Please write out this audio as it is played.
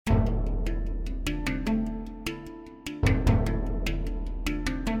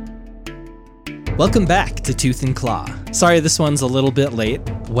Welcome back to Tooth and Claw. Sorry this one's a little bit late.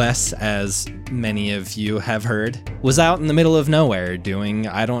 Wes, as many of you have heard, was out in the middle of nowhere doing,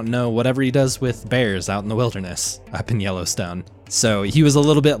 I don't know, whatever he does with bears out in the wilderness up in Yellowstone. So he was a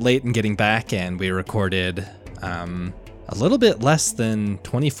little bit late in getting back, and we recorded a little bit less than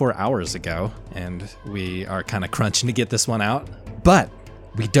 24 hours ago, and we are kind of crunching to get this one out. But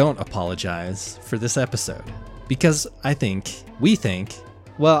we don't apologize for this episode, because we think,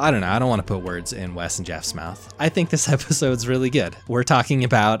 well, I don't know. I don't want to put words in Wes and Jeff's mouth. I think this episode's really good. We're talking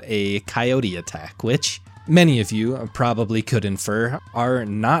about a coyote attack, which many of you probably could infer are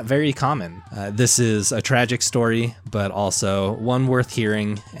not very common. This is a tragic story, but also one worth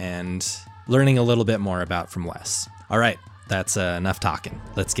hearing and learning a little bit more about from Wes. All right, that's enough talking.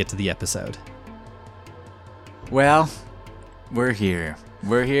 Let's get to the episode. Well, we're here.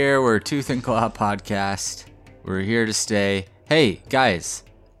 We're Tooth and Claw Podcast. We're here to stay. Hey, guys,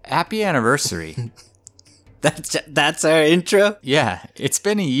 happy anniversary. That's our intro? Yeah, it's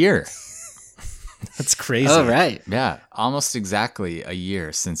been a year. That's crazy. Oh, right. Yeah, almost exactly a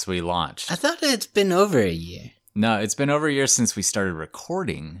year since we launched. I thought it's been over a year. No, it's been over a year since we started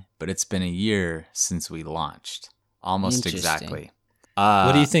recording, but it's been a year since we launched. Almost exactly.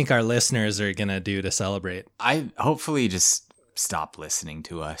 What do you think our listeners are going to do to celebrate? I hopefully just stop listening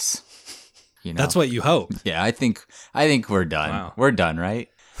to us. You know? That's what you hope. Yeah, I think we're done. Wow. We're done, right?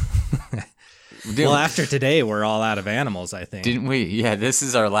 Well, after today, we're all out of animals, I think. Didn't we? Yeah, this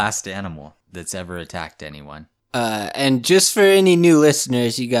is our last animal that's ever attacked anyone. And just for any new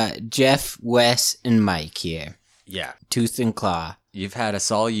listeners, you got Jeff, Wes, and Mike here. Yeah. Tooth and Claw. You've had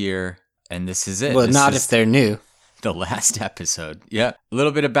us all year, and this is it. Well, not if they're new. The last episode. Yeah. A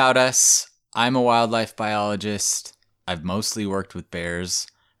little bit about us. I'm a wildlife biologist. I've mostly worked with bears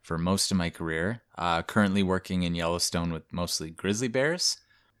for most of my career. Currently working in Yellowstone with mostly grizzly bears.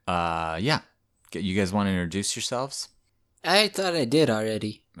 Yeah. You guys want to introduce yourselves? I thought I did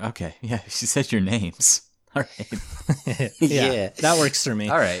already. Okay. Yeah, she said your names. All right. Yeah, that works for me.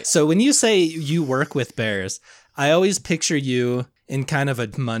 All right. So when you say you work with bears, I always picture you in kind of a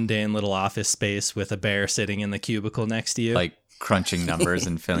mundane little office space with a bear sitting in the cubicle next to you. Like crunching numbers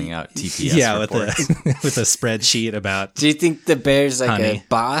and filling out TPS reports. with a spreadsheet about Do you think the bear's like honey. a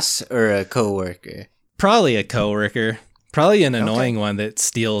boss or a coworker? Probably a coworker. Probably an annoying one that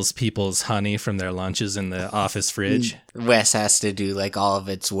steals people's honey from their lunches in the office fridge. Wes has to do like all of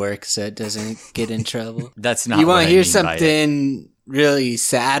its work so it doesn't get in trouble. That's not You what want I to hear mean by it. something really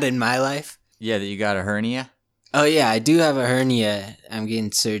sad in my life? Yeah, that you got a hernia? Oh, yeah, I do have a hernia. I'm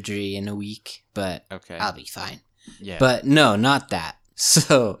getting surgery in a week, but Okay. I'll be fine. Yeah. But no, not that.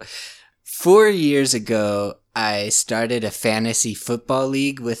 So 4 years ago, I started a fantasy football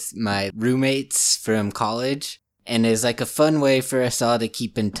league with my roommates from college. And it's like a fun way for us all to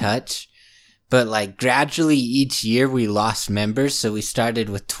keep in touch. But like gradually each year we lost members. So we started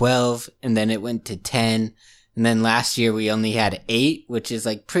with 12 and then it went to 10. And then last year we only had 8, which is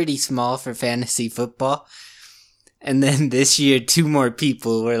like pretty small for fantasy football. And then this year 2 more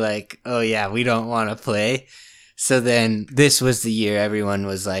people were like, oh yeah, we don't want to play. So then this was the year everyone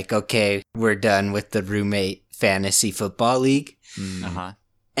was like, okay, we're done with the roommate fantasy football league. Uh-huh.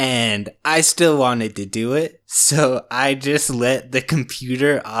 And I still wanted to do it, so I just let the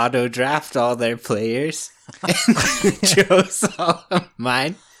computer auto-draft all their players and chose all of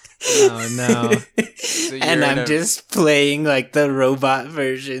mine. Oh, no. So And I'm just playing, like, the robot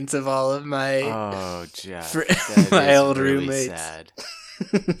versions of all of my Oh, Jeff. my is old really roommates. Sad.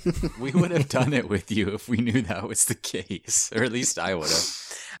 We would have done it with you if we knew that was the case. Or at least I would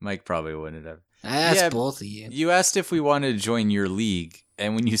have. Mike probably wouldn't have. I asked Yeah, both of you. You asked if we wanted to join your league.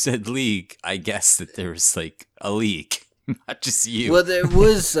 And when you said league, I guessed that there was like a league, not just you. Well, there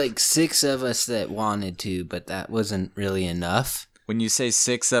was, like, 6 of us that wanted to, but that wasn't really enough. When you say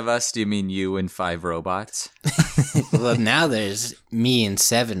 6 of us, do you mean you and 5 robots? Well, now there's me and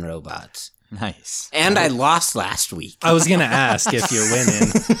 7 robots. Nice. And I lost last week. I was going to ask if you're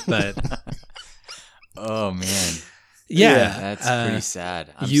winning, but Oh, man. yeah. That's pretty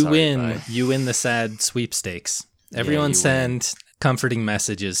sad. I'm you sorry, win. bud. You win the sad sweepstakes. Everyone you send comforting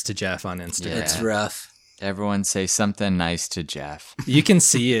messages to Jeff on Instagram. Yeah. It's rough. Everyone say something nice to Jeff. You can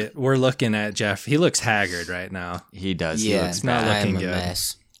see it. We're looking at Jeff. He looks haggard right now. He does. He Yeah, looks not bad. looking I'm a good.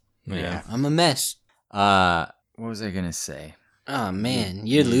 mess. Yeah. I'm a mess. What was I gonna say? Oh man,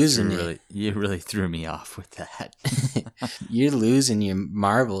 you're losing really, it. You really threw me off with that. You're losing your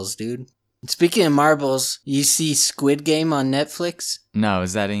marbles, dude. Speaking of marbles, you see Squid Game on Netflix? No,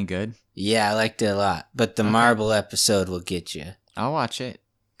 is that any good? Yeah, I liked it a lot, but the marble episode will get you. I'll watch it.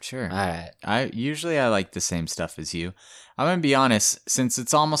 Sure. All right. I like the same stuff as you. I'm gonna be honest, since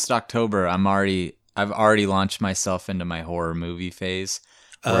it's almost October, I've already launched myself into my horror movie phase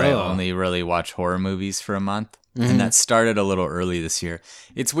where I only really watch horror movies for a month. Mm-hmm. And that started a little early this year.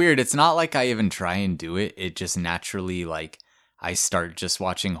 It's weird. It's not like I even try and do it. It just naturally, like, I start just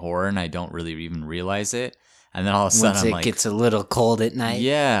watching horror and I don't really even realize it. And then all of a sudden, Once I'm it like, gets a little cold at night.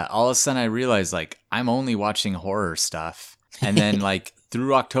 yeah, all of a sudden I realize, like, I'm only watching horror stuff. And then, like,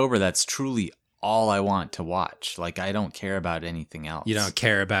 through October, that's truly all I want to watch. Like, I don't care about anything else. You don't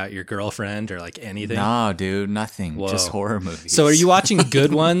care about your girlfriend or like anything? No, dude, nothing. Whoa. Just horror movies. So are you watching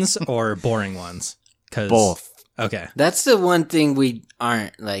good ones or boring ones? Both. Okay. That's the one thing we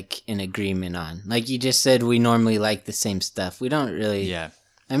aren't like in agreement on. Like you just said, we normally like the same stuff. We don't really. Yeah.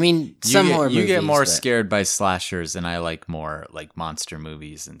 I mean, horror movies. You get more scared by slashers, and I like more like monster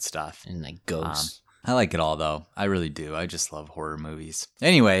movies and stuff. And like ghosts. I like it all, though. I really do. I just love horror movies.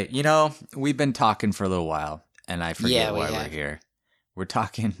 Anyway, we've been talking for a little while, and I forget why we're here. We're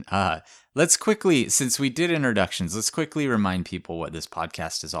talking. Let's quickly, since we did introductions, let's quickly remind people what this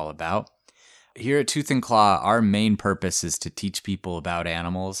podcast is all about. Here at Tooth and Claw, our main purpose is to teach people about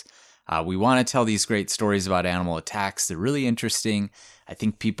animals. We want to tell these great stories about animal attacks. They're really interesting. I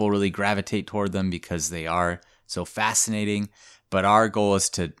think people really gravitate toward them because they are so fascinating. But our goal is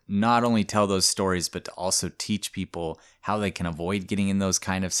to not only tell those stories, but to also teach people how they can avoid getting in those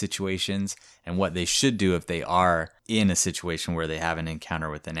kind of situations and what they should do if they are in a situation where they have an encounter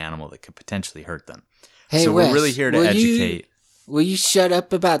with an animal that could potentially hurt them. Hey, so Wes, we're really here to educate. Will you shut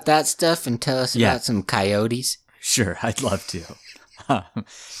up about that stuff and tell us about some coyotes? Sure, I'd love to.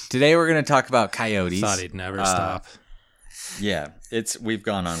 Today we're going to talk about coyotes. Thought he'd never stop. Yeah, we've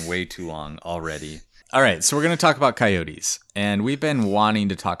gone on way too long already. All right, so we're going to talk about coyotes. And we've been wanting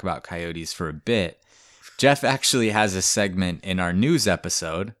to talk about coyotes for a bit. Jeff actually has a segment in our news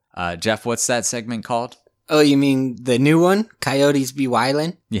episode. Jeff, what's that segment called? Oh, you mean the new one? Coyotes Be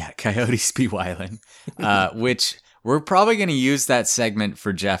Wildin'? Yeah, Coyotes Be Wildin'. Which we're probably going to use that segment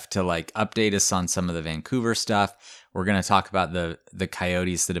for Jeff to like update us on some of the Vancouver stuff. We're going to talk about the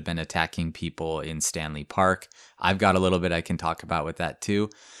coyotes that have been attacking people in Stanley Park. I've got a little bit I can talk about with that too.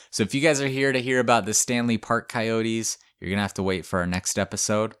 So if you guys are here to hear about the Stanley Park coyotes, you're going to have to wait for our next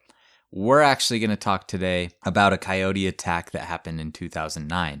episode. We're actually going to talk today about a coyote attack that happened in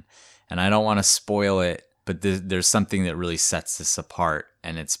 2009. And I don't want to spoil it, but there's something that really sets this apart,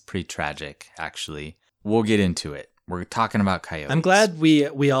 and it's pretty tragic, actually. We'll get into it. We're talking about coyotes. I'm glad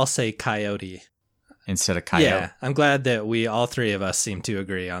we all say coyote instead of coyote. Yeah, I'm glad that all three of us seem to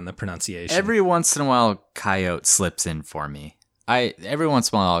agree on the pronunciation. Every once in a while, coyote slips in for me. Every once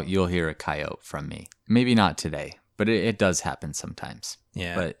in a while, you'll hear a coyote from me. Maybe not today, but it does happen sometimes.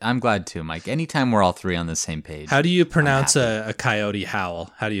 Yeah. But I'm glad too, Mike. Anytime we're all three on the same page. How do you pronounce a coyote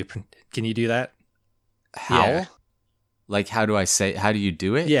howl? Can you do that? Howl? Yeah. Like, how do you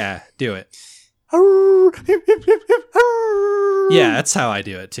do it? Yeah, do it. Yeah, that's how I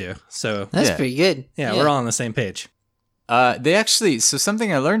do it too. So That's pretty good. Yeah, we're all on the same page. So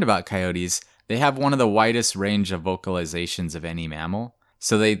something I learned about coyotes, they have one of the widest range of vocalizations of any mammal.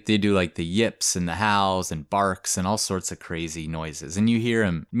 So they do like the yips and the howls and barks and all sorts of crazy noises. And you hear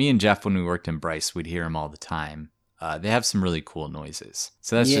them. Me and Jeff, when we worked in Bryce, we'd hear them all the time. They have some really cool noises.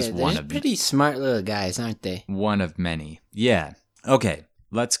 So that's just one of them. Pretty smart little guys, aren't they? One of many. Yeah. Okay.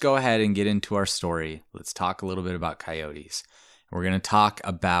 Let's go ahead and get into our story. Let's talk a little bit about coyotes. We're going to talk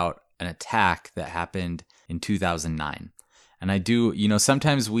about an attack that happened in 2009. And I do,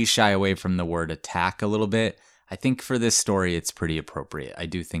 sometimes we shy away from the word attack a little bit. I think for this story, it's pretty appropriate. I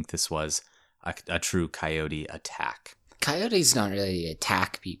do think this was a true coyote attack. Coyotes don't really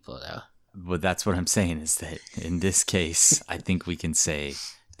attack people, though. But that's what I'm saying is that in this case, I think we can say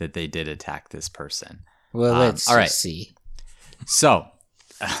that they did attack this person. Well, let's all right. see. So,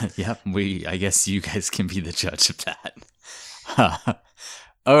 I guess you guys can be the judge of that.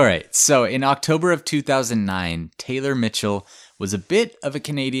 All right. So in October of 2009, Taylor Mitchell was a bit of a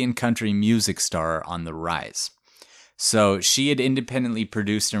Canadian country music star on the rise. So she had independently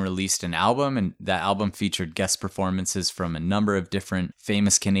produced and released an album, and that album featured guest performances from a number of different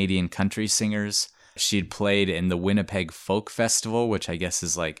famous Canadian country singers. She had played in the Winnipeg Folk Festival, which I guess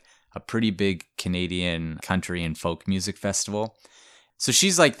is like a pretty big Canadian country and folk music festival. So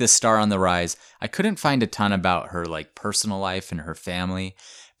she's like this star on the rise. I couldn't find a ton about her like personal life and her family,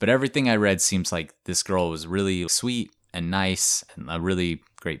 but everything I read seems like this girl was really sweet and nice and a really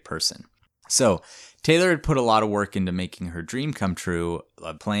great person. So Taylor had put a lot of work into making her dream come true,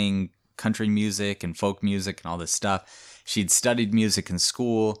 playing country music and folk music and all this stuff. She'd studied music in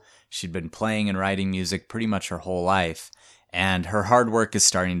school. She'd been playing and writing music pretty much her whole life. And her hard work is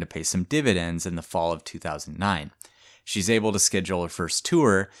starting to pay some dividends in the fall of 2009. She's able to schedule her first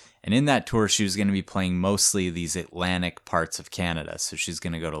tour, and in that tour, she was going to be playing mostly these Atlantic parts of Canada. So she's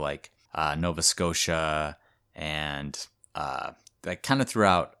going to go to like Nova Scotia and like kind of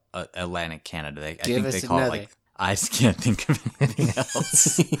throughout Atlantic Canada. I think they call it like, I can't think of anything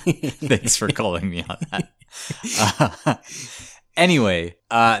else. Thanks for calling me on that. Anyway,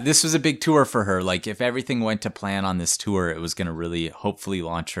 this was a big tour for her. Like, if everything went to plan on this tour, it was going to really hopefully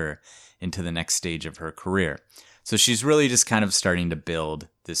launch her into the next stage of her career. So she's really just kind of starting to build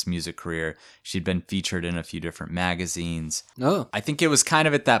this music career. She'd been featured in a few different magazines. Oh. I think it was kind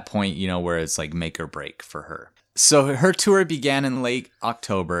of at that point, where it's like make or break for her. So her tour began in late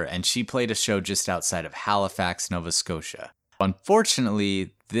October, and she played a show just outside of Halifax, Nova Scotia.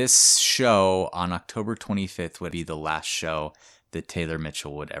 Unfortunately, this show on October 25th would be the last show that Taylor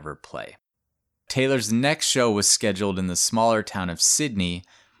Mitchell would ever play. Taylor's next show was scheduled in the smaller town of Sydney,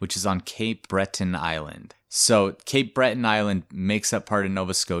 which is on Cape Breton Island. So Cape Breton Island makes up part of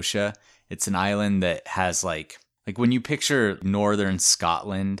Nova Scotia. It's an island that has like when you picture northern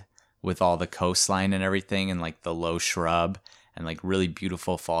Scotland with all the coastline and everything and like the low shrub and like really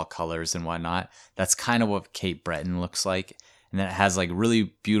beautiful fall colors and whatnot. That's kind of what Cape Breton looks like. And then it has like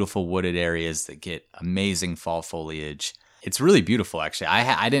really beautiful wooded areas that get amazing fall foliage. It's really beautiful, actually.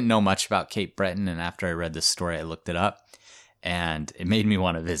 I didn't know much about Cape Breton, and after I read this story, I looked it up, and it made me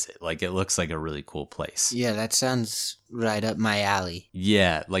want to visit. Like, it looks like a really cool place. Yeah, that sounds right up my alley.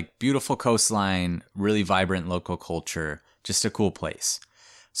 Yeah, like beautiful coastline, really vibrant local culture, just a cool place.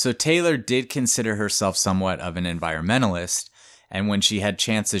 So Taylor did consider herself somewhat of an environmentalist, and when she had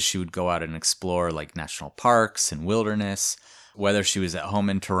chances, she would go out and explore like national parks and wilderness. Whether she was at home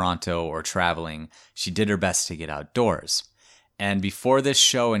in Toronto or traveling, she did her best to get outdoors. And before this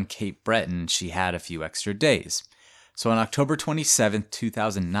show in Cape Breton, she had a few extra days. So on October 27th,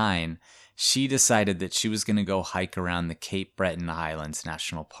 2009, she decided that she was going to go hike around the Cape Breton Highlands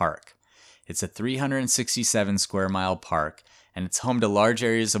National Park. It's a 367 square mile park, and it's home to large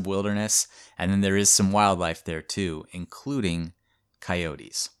areas of wilderness, and then there is some wildlife there too, including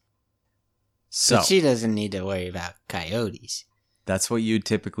coyotes. So But she doesn't need to worry about coyotes. That's what you'd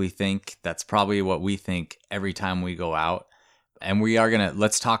typically think. That's probably what we think every time we go out. And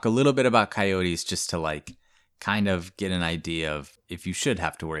let's talk a little bit about coyotes just to like kind of get an idea of if you should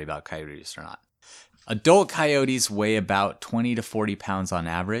have to worry about coyotes or not. Adult coyotes weigh about 20 to 40 pounds on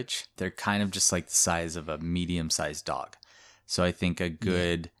average. They're kind of just like the size of a medium-sized dog. So I think a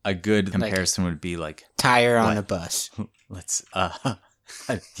good comparison would be like tire on a bus. Let's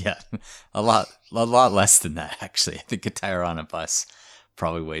yeah, a lot less than that actually. I think a tire on a bus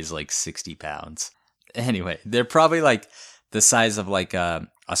probably weighs like 60 pounds. Anyway, they're probably like the size of like a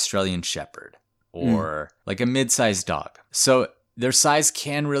Australian Shepherd or like a mid-sized dog. So their size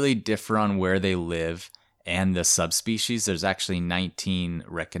can really differ on where they live and the subspecies. There's actually 19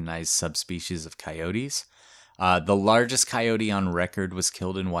 recognized subspecies of coyotes. The largest coyote on record was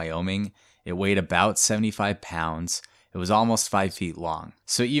killed in Wyoming. It weighed about 75 pounds. It was almost 5 feet long.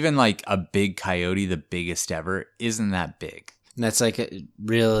 So even like a big coyote, the biggest ever, isn't that big. That's like a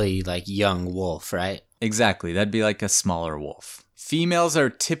really like young wolf, right? Exactly. That'd be like a smaller wolf. Females are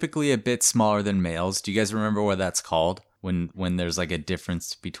typically a bit smaller than males. Do you guys remember what that's called? When there's like a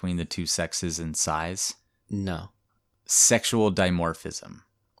difference between the two sexes in size? No. Sexual dimorphism.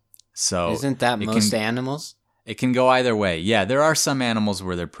 So isn't that most animals? It can go either way. Yeah, there are some animals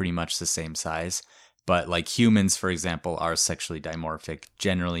where they're pretty much the same size. But like humans, for example, are sexually dimorphic.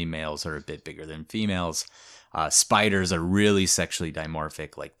 Generally, males are a bit bigger than females. Spiders are really sexually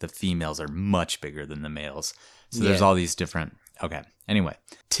dimorphic. Like the females are much bigger than the males. So there's all these different... Okay, anyway.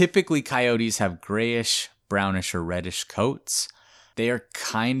 Typically, coyotes have grayish, brownish, or reddish coats. They are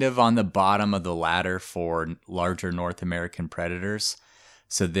kind of on the bottom of the ladder for larger North American predators.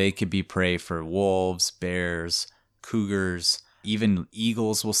 So they could be prey for wolves, bears, cougars. Even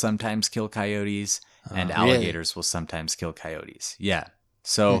eagles will sometimes kill coyotes. And alligators will sometimes kill coyotes. Yeah.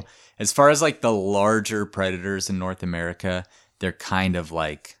 So as far as like the larger predators in North America, they're kind of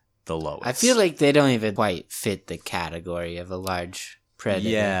like the lowest. I feel like they don't even quite fit the category of a large predator.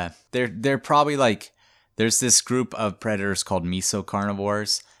 Yeah. They're probably like, there's this group of predators called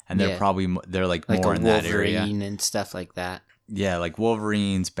mesocarnivores, and they're like more in that area. Wolverine and stuff like that. Yeah, like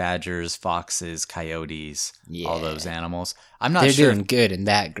wolverines, badgers, foxes, coyotes, all those animals. I'm not they're sure. They're doing good in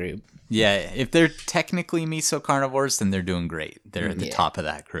that group. Yeah, if they're technically mesocarnivores, then they're doing great. They're at the top of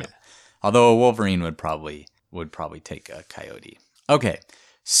that group. Yeah. Although a wolverine would probably take a coyote. Okay,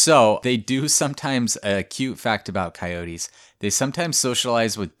 so they do sometimes, a cute fact about coyotes, they sometimes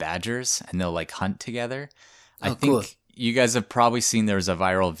socialize with badgers and they'll like hunt together. I think, cool. You guys have probably seen there's a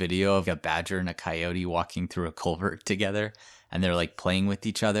viral video of a badger and a coyote walking through a culvert together, and they're like playing with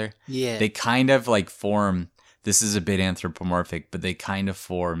each other. Yeah. They kind of like form, this is a bit anthropomorphic, but they kind of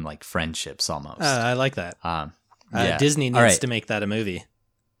form like friendships almost. I like that. Yeah. Disney All needs right. to make that a movie.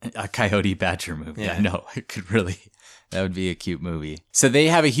 A coyote badger movie. Yeah. I know. It could really, that would be a cute movie. So they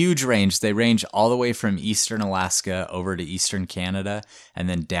have a huge range. They range all the way from eastern Alaska over to eastern Canada and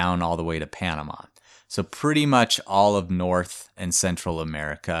then down all the way to Panama. So pretty much all of North and Central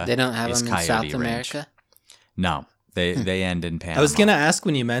America. They don't have is them in coyote South range. America? No, they end in Panama. I was going to ask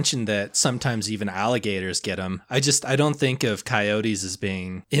when you mentioned that sometimes even alligators get them. I don't think of coyotes as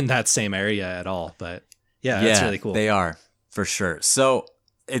being in that same area at all, but yeah, that's really cool. They are, for sure. So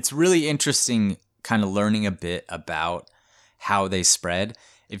it's really interesting kind of learning a bit about how they spread.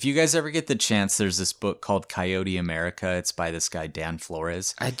 If you guys ever get the chance, there's this book called Coyote America. It's by this guy, Dan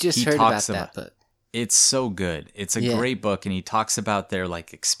Flores. I just He heard about talks that book. It's so good. It's a great book, and he talks about their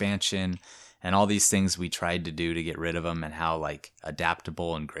like expansion and all these things we tried to do to get rid of them and how like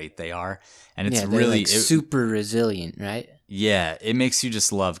adaptable and great they are. And it's they're really like super resilient, right? Yeah, it makes you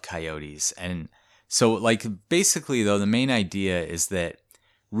just love coyotes. And so like basically though, the main idea is that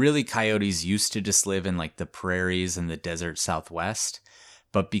really coyotes used to just live in like the prairies and the desert Southwest.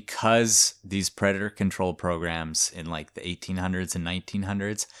 But because these predator control programs in like the 1800s and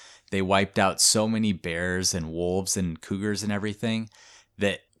 1900s, they wiped out so many bears and wolves and cougars and everything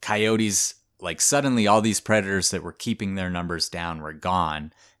that coyotes, like suddenly all these predators that were keeping their numbers down were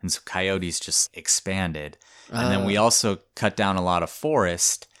gone. And so coyotes just expanded. And then we also cut down a lot of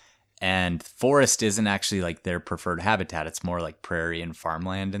forest. And forest isn't actually like their preferred habitat. It's more like prairie and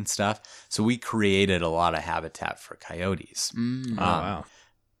farmland and stuff. So we created a lot of habitat for coyotes. Wow.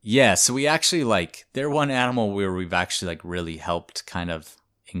 Yeah, so we actually like, they're one animal where we've actually like really helped kind of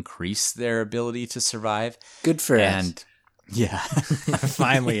increase their ability to survive. Good for us. And yeah,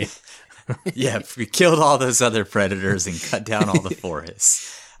 Finally. yeah, we killed all those other predators and cut down all the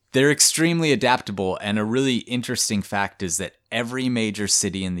forests. They're extremely adaptable, and a really interesting fact is that every major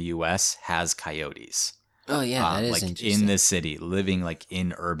city in the U.S. has coyotes. Oh yeah, that is like interesting. in the city, living like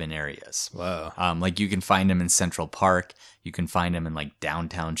in urban areas. Whoa. Like you can find them in Central Park. You can find them in like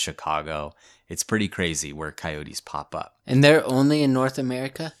downtown Chicago. It's pretty crazy where coyotes pop up. And they're only in North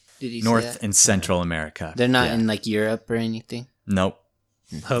America? Did you say North that? and Central America. They're not Yeah. in like Europe or anything? Nope.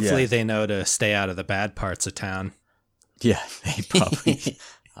 Hopefully Yeah. they know to stay out of the bad parts of town. Yeah, they probably.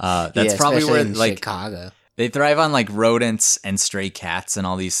 That's Yeah, probably especially where in like Chicago. they thrive on like rodents and stray cats and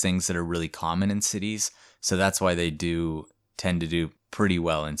all these things that are really common in cities. So that's why they do tend to do pretty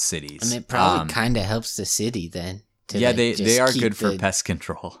well in cities. And it probably kind of helps the city then. to, Yeah, like, they just are keep good for the- pest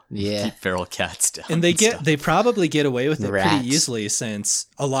control. Yeah. Keep feral cats down. And they stuff. probably get away with it Rats. pretty easily, since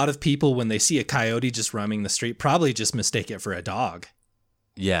a lot of people, when they see a coyote just roaming the street, probably just mistake it for a dog.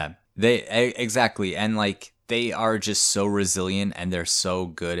 Yeah, exactly. And like they are just so resilient, and they're so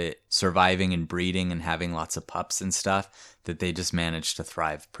good at surviving and breeding and having lots of pups and stuff that they just manage to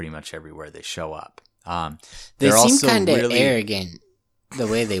thrive pretty much everywhere they show up. They they're seem also kind of really- arrogant the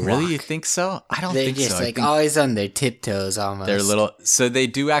way they Really, walk. you think so? I don't They're think just so. I like think always on their tiptoes almost. they're little. So they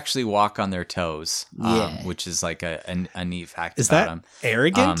do actually walk on their toes, Yeah. which is like a neat fact Is about that them.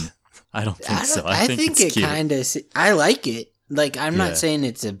 arrogant? I don't think so. I think it's it cute. kind of. I like it. Like I'm Yeah. not saying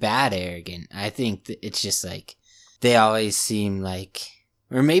it's a bad arrogant. I think that it's just like they always seem like,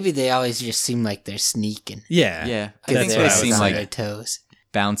 or maybe they always just seem like they're sneaking. Yeah. Yeah, I Because think That's they what I they're was seem on like their toes.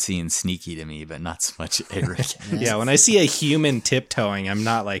 bouncy and sneaky to me, but not so much arrogant. Yeah, when I see a human tiptoeing, I'm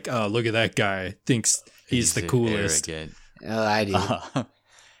not like, oh, look at that guy. Thinks he's the coolest. Arrogant. Oh, I do.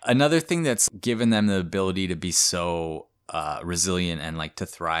 Another thing that's given them the ability to be so resilient and like to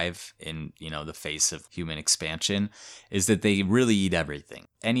thrive in, the face of human expansion is that they really eat everything.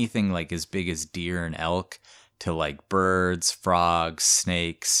 Anything like as big as deer and elk to like birds, frogs,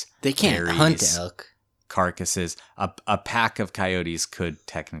 snakes. They can't berries, hunt elk. carcasses. A pack of coyotes could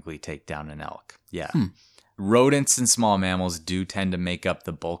technically take down an elk. Yeah. Rodents and small mammals do tend to make up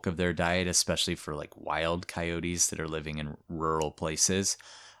the bulk of their diet, especially for like wild coyotes that are living in rural places.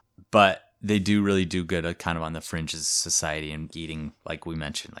 But they do really do good at kind of on the fringes of society and eating, like we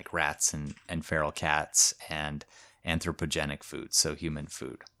mentioned, like rats and feral cats and anthropogenic food, so human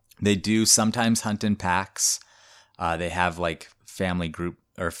food. They do sometimes hunt in packs. They have like family group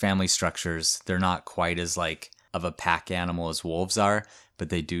or family structures. They're not quite as like of a pack animal as wolves are, but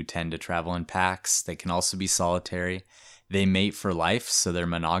they do tend to travel in packs. They can also be solitary. They mate for life, so they're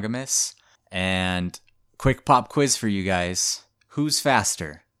monogamous. And quick pop quiz for you guys. Who's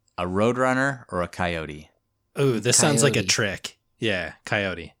faster, a roadrunner or a coyote? Ooh, this sounds like a Coyote. trick. Yeah,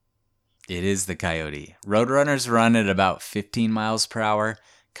 coyote. It is the coyote. Roadrunners run at about 15 miles per hour.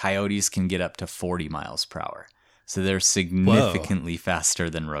 Coyotes can get up to 40 miles per hour. So they're significantly faster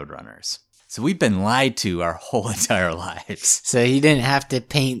than roadrunners. So we've been lied to our whole entire lives. So he didn't have to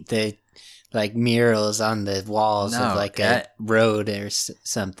paint the murals on the walls of a road or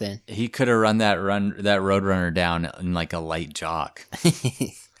something. He could have run that roadrunner down in like a light jog.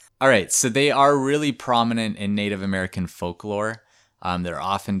 All right, so they are really prominent in Native American folklore. They're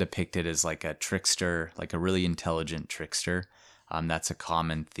often depicted as like a trickster, like a really intelligent trickster. That's a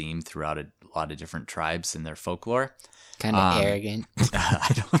common theme throughout a lot of different tribes in their folklore. Kind of arrogant.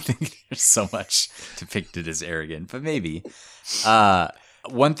 I don't think there's so much depicted as arrogant, but maybe.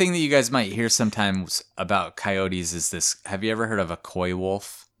 One thing that you guys might hear sometimes about coyotes is this. Have you ever heard of a coy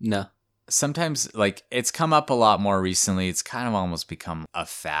wolf? No. Sometimes, like, it's come up a lot more recently. It's kind of almost become a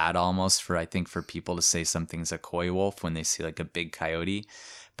fad almost for people to say something's a coy wolf when they see like a big coyote.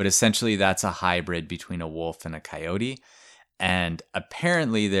 But essentially that's a hybrid between a wolf and a coyote. And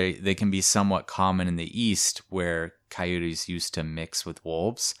apparently they can be somewhat common in the East where coyotes used to mix with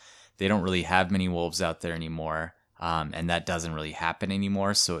wolves. They don't really have many wolves out there anymore. And that doesn't really happen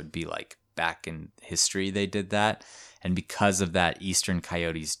anymore. So it'd be like back in history they did that. And because of that, eastern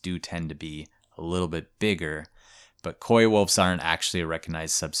coyotes do tend to be a little bit bigger. But coy wolves aren't actually a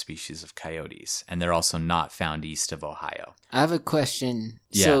recognized subspecies of coyotes. And they're also not found east of Ohio. I have a question.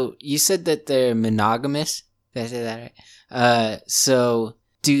 Yeah. So you said that they're monogamous. Did I say that right? So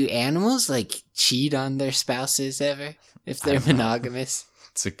do animals like cheat on their spouses ever if they're monogamous?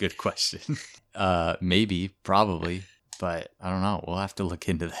 It's a good question. Maybe, probably. But I don't know. We'll have to look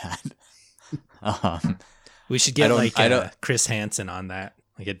into that. We should get Chris Hansen on that,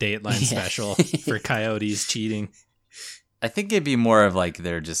 like a Dateline special for coyotes cheating. I think it'd be more of like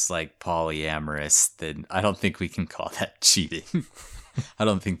they're just like polyamorous than I don't think we can call that cheating. I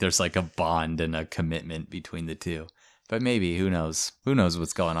don't think there's like a bond and a commitment between the two. But maybe, who knows? Who knows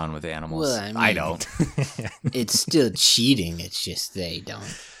what's going on with animals? Well, I don't. It's still cheating. It's just they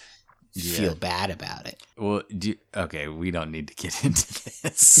don't feel bad about it. Well, okay, we don't need to get into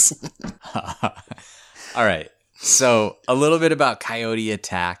this. All right. So a little bit about coyote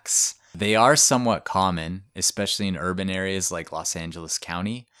attacks. They are somewhat common, especially in urban areas like Los Angeles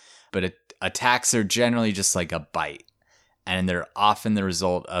County. But attacks are generally just like a bite. And they're often the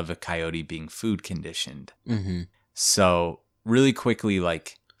result of a coyote being food conditioned. Mm-hmm. So really quickly,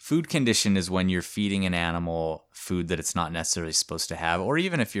 like food conditioned is when you're feeding an animal food that it's not necessarily supposed to have, or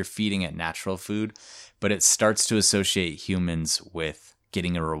even if you're feeding it natural food, but it starts to associate humans with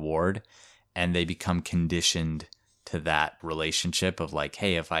getting a reward. And they become conditioned to that relationship of like,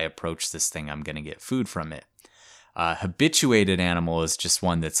 hey, if I approach this thing, I'm going to get food from it. Habituated animal is just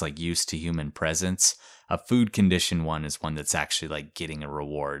one that's like used to human presence. A food conditioned one is one that's actually like getting a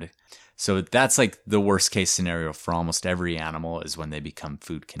reward. So that's like the worst case scenario for almost every animal is when they become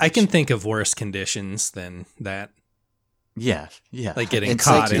food conditioned. I can think of worse conditions than that. Yeah. Like getting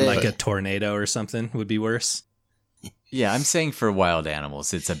caught in like a tornado or something would be worse. Yeah, I'm saying for wild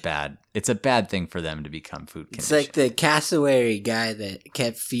animals, it's a bad thing for them to become food conditioned. It's like the cassowary guy that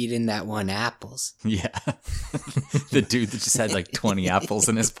kept feeding that one apples. Yeah. The dude that just had like 20 apples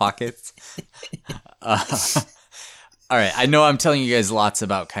in his pockets. All right, I know I'm telling you guys lots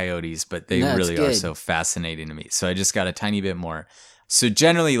about coyotes, but they really are so fascinating to me. So I just got a tiny bit more. So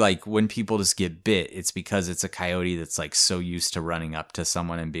generally, like when people just get bit, it's because it's a coyote that's like so used to running up to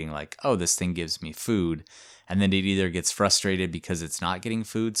someone and being like, oh, this thing gives me food. And then it either gets frustrated because it's not getting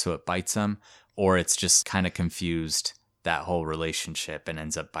food, so it bites them, or it's just kind of confused that whole relationship and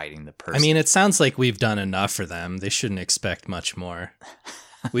ends up biting the person. I mean, it sounds like we've done enough for them. They shouldn't expect much more.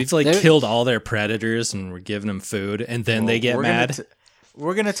 We've like killed all their predators and we're giving them food, and then they get mad.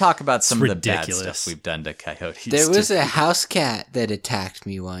 We're going to talk about some of the bad stuff we've done to coyotes. There was a house cat that attacked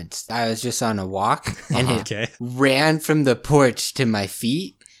me once. I was just on a walk, and it ran from the porch to my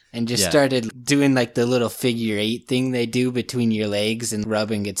feet. And just started doing like the little figure 8 thing they do between your legs and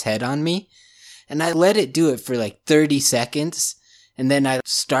rubbing its head on me. And I let it do it for like 30 seconds. And then I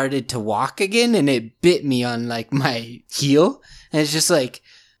started to walk again and it bit me on like my heel. And it's just like,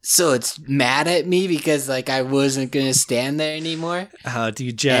 so it's mad at me because like I wasn't going to stand there anymore.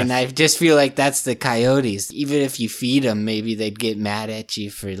 Dude, Jeff. And I just feel like that's the coyotes. Even if you feed them, maybe they'd get mad at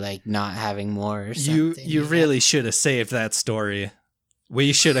you for like not having more or something. You really should have saved that story.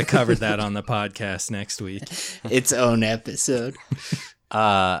 We should have covered that on the podcast next week. Its own episode.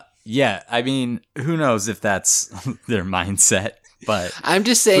 Yeah, I mean, who knows if that's their mindset, but I'm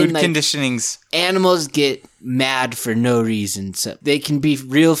just saying food like, conditionings. Animals get mad for no reason. So they can be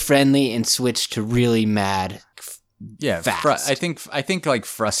real friendly and switch to really mad Yeah, fast. I think like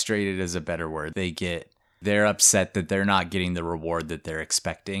frustrated is a better word. They're upset that they're not getting the reward that they're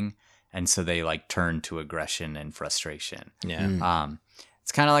expecting, and so they like turn to aggression and frustration. Yeah.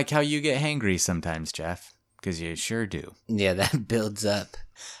 It's kind of like how you get hangry sometimes, Jeff, because you sure do. Yeah, that builds up.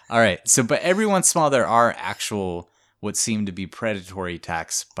 All right, so but every once in a while there are actual what seem to be predatory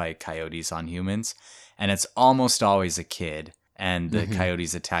attacks by coyotes on humans, and it's almost always a kid. And the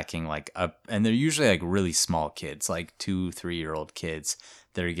coyotes attacking and they're usually like really small kids, like 2-3-year-old kids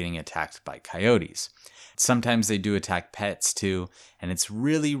that are getting attacked by coyotes. Sometimes they do attack pets too, and it's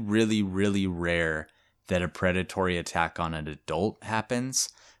really, really, really rare that a predatory attack on an adult happens.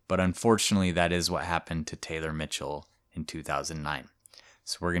 But unfortunately, that is what happened to Taylor Mitchell in 2009.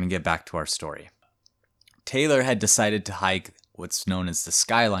 So we're going to get back to our story. Taylor had decided to hike what's known as the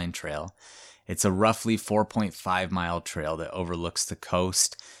Skyline Trail. It's a roughly 4.5-mile trail that overlooks the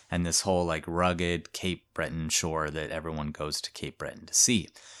coast and this whole like rugged Cape Breton shore that everyone goes to Cape Breton to see.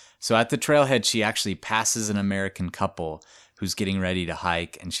 So at the trailhead, she actually passes an American couple who's getting ready to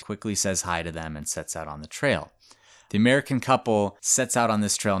hike, and she quickly says hi to them and sets out on the trail. The American couple sets out on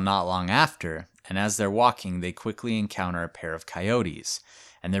this trail not long after, and as they're walking, they quickly encounter a pair of coyotes.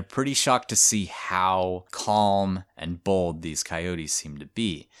 And they're pretty shocked to see how calm and bold these coyotes seem to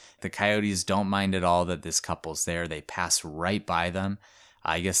be. The coyotes don't mind at all that this couple's there. They pass right by them.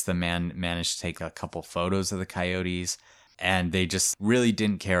 I guess the man managed to take a couple photos of the coyotes, and they just really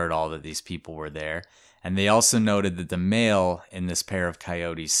didn't care at all that these people were there. And they also noted that the male in this pair of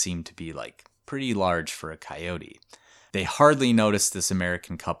coyotes seemed to be like pretty large for a coyote. They hardly noticed this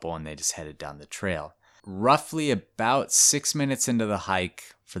American couple, and they just headed down the trail. Roughly about 6 minutes into the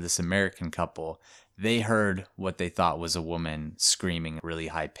hike for this American couple, they heard what they thought was a woman screaming really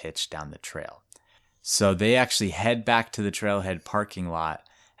high pitch down the trail. So they actually head back to the trailhead parking lot,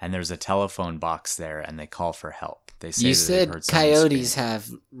 and there's a telephone box there, and they call for help. They say You that they've said heard someone coyotes screaming. have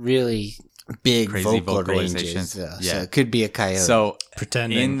really big Crazy vocal vocalizations. ranges. Yeah. So it could be a coyote. So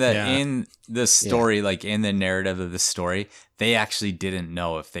Pretending. in the story, like in the narrative of the story, they actually didn't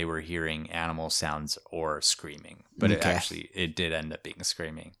know if they were hearing animal sounds or screaming, but it did end up being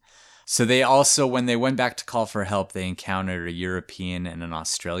screaming. So they also, when they went back to call for help, they encountered a European and an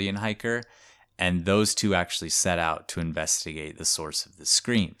Australian hiker, and those two actually set out to investigate the source of the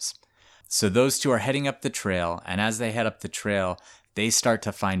screams. So those two are heading up the trail, and as they head up the trail, they start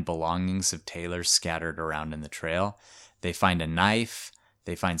to find belongings of Taylor scattered around in the trail. They find a knife,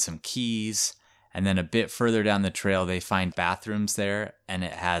 they find some keys, and then a bit further down the trail, they find bathrooms there, and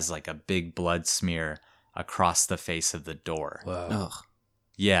it has like a big blood smear across the face of the door. Whoa. Ugh.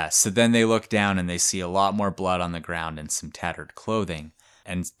 Yeah, so then they look down and they see a lot more blood on the ground and some tattered clothing,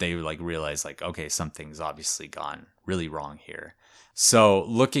 and they like realize like, okay, something's obviously gone really wrong here. So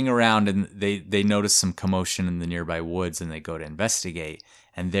looking around, and they notice some commotion in the nearby woods, and they go to investigate,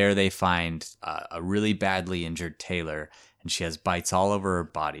 and there they find a really badly injured Taylor, and she has bites all over her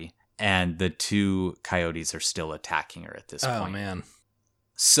body, and the two coyotes are still attacking her at this point. Oh, man.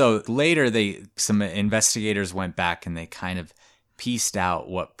 So later, some investigators went back and they kind of pieced out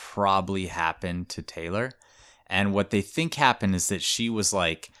what probably happened to Taylor. And what they think happened is that she was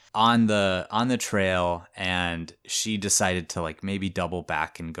like on the trail, and she decided to like maybe double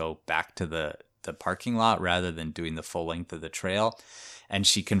back and go back to the parking lot rather than doing the full length of the trail. And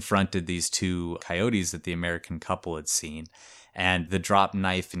she confronted these two coyotes that the American couple had seen. And the dropped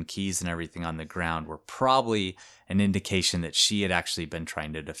knife and keys and everything on the ground were probably an indication that she had actually been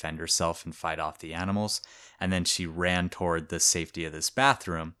trying to defend herself and fight off the animals. And then she ran toward the safety of this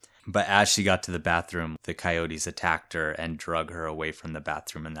bathroom. But as she got to the bathroom, the coyotes attacked her and drug her away from the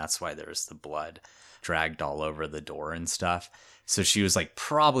bathroom. And that's why there's the blood dragged all over the door and stuff. So she was like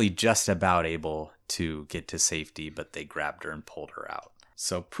probably just about able to get to safety, but they grabbed her and pulled her out.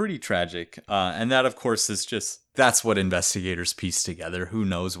 So pretty tragic. And that, of course, that's what investigators pieced together. Who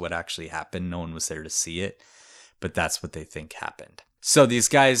knows what actually happened? No one was there to see it, but that's what they think happened. So these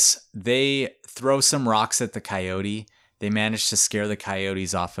guys, they throw some rocks at the coyote. They manage to scare the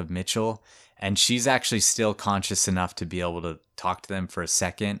coyotes off of Mitchell, and she's actually still conscious enough to be able to talk to them for a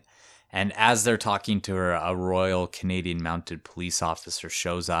second. And as they're talking to her, a Royal Canadian Mounted Police officer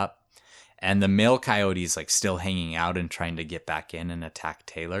shows up. And the male coyote is like still hanging out and trying to get back in and attack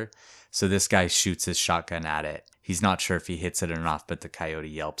Taylor. So this guy shoots his shotgun at it. He's not sure if he hits it or not, but the coyote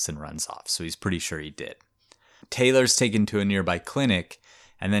yelps and runs off. So he's pretty sure he did. Taylor's taken to a nearby clinic,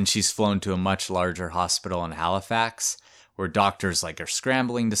 and then she's flown to a much larger hospital in Halifax, where doctors like are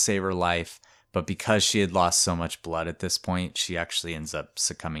scrambling to save her life. But because she had lost so much blood at this point, she actually ends up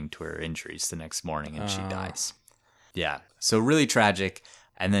succumbing to her injuries the next morning, and she dies. Yeah, so really tragic.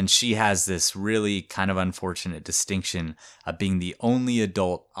 And then she has this really kind of unfortunate distinction of being the only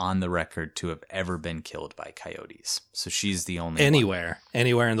adult on the record to have ever been killed by coyotes. So she's the only Anywhere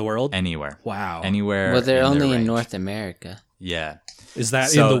in the world? Anywhere. Wow. Anywhere. Well, they're only in range. North America. Yeah. Is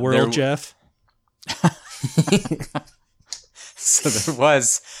that in the world, Jeff? So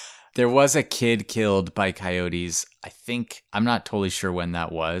there was a kid killed by coyotes. I'm not totally sure when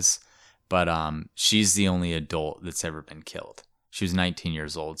that was, but she's the only adult that's ever been killed. She was 19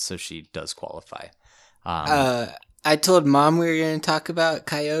 years old, so she does qualify. I told Mom we were going to talk about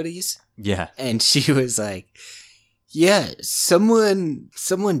coyotes. Yeah. And she was like, yeah, someone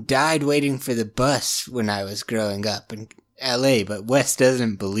died waiting for the bus when I was growing up in LA, but Wes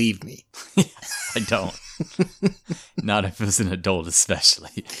doesn't believe me. I don't. Not if it was an adult,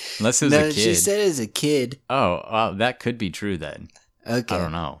 especially. Unless it was a kid. She said it was a kid. Oh, well, that could be true then. Okay. I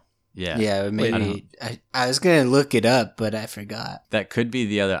don't know. Yeah. Yeah, maybe. I was going to look it up, but I forgot. That could be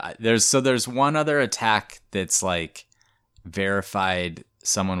the other. There's one other attack that's like verified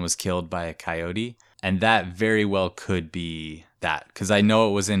someone was killed by a coyote. And that very well could be that. Because I know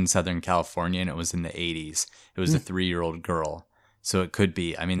it was in Southern California and it was in the 80s. It was a 3-year-old girl. So it could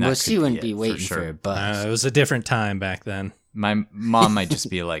be. I mean, that well, could she wouldn't be be waiting for a bus. It was a different time back then. My mom might just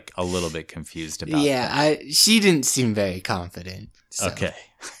be like a little bit confused about that. She didn't seem very confident. So. Okay.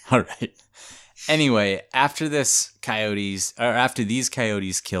 All right. Anyway, after these coyotes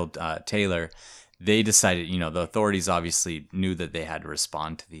killed Taylor, they decided, the authorities obviously knew that they had to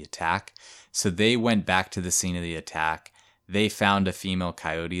respond to the attack. So they went back to the scene of the attack. They found a female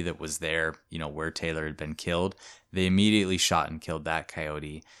coyote that was there, where Taylor had been killed. They immediately shot and killed that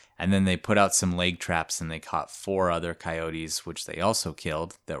coyote. And then they put out some leg traps and they caught 4 other coyotes, which they also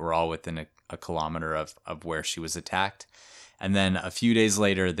killed, that were all within a kilometer of where she was attacked. And then a few days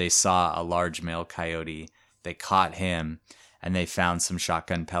later, they saw a large male coyote. They caught him and they found some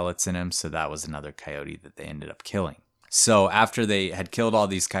shotgun pellets in him. So that was another coyote that they ended up killing. So after they had killed all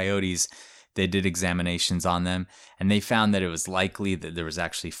these coyotes, they did examinations on them, and they found that it was likely that there was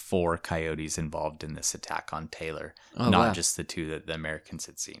actually 4 coyotes involved in this attack on Taylor, not just the 2 that the Americans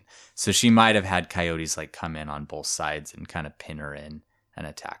had seen. So she might have had coyotes like come in on both sides and kind of pin her in and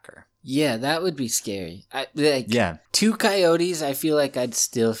attack her. Yeah, that would be scary. 2 coyotes, I feel like I'd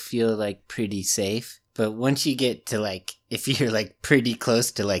still feel like pretty safe. But once you get to if you're pretty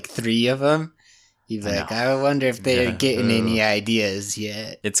close to 3 of them, you're like, I wonder if they're getting any ideas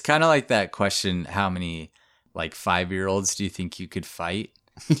yet. It's kind of like that question, how many 5-year-olds do you think you could fight?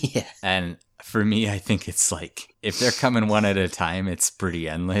 Yeah. And for me, I think it's if they're coming one at a time, it's pretty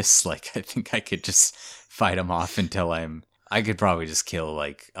endless. I think I could just fight them off until I could probably just kill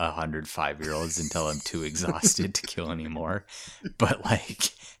 100 5-year-olds until I'm too exhausted to kill anymore. But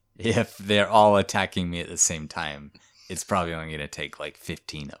if they're all attacking me at the same time, it's probably only going to take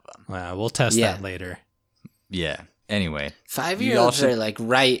 15 of them. Wow, we'll test that later. Yeah. Anyway. 5-year-olds are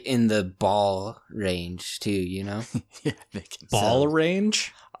right in the ball range too, Yeah, they can. Ball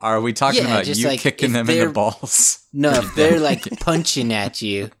range? Are we talking about you kicking them in the balls? No, if they're punching at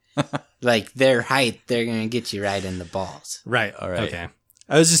you, their height, they're going to get you right in the balls. Right. All right. Okay.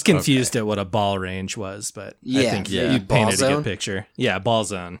 I was just confused at what a ball range was, but I think you painted a good picture. Yeah, ball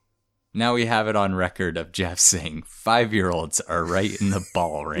zone. Now we have it on record of Jeff saying 5-year-olds are right in the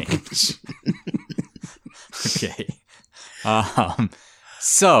ball range. Okay.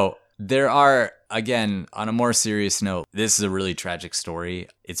 So there are, again, on a more serious note, this is a really tragic story.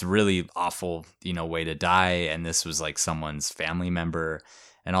 It's a really awful, way to die. And this was someone's family member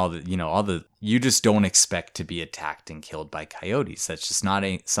and you just don't expect to be attacked and killed by coyotes. That's just not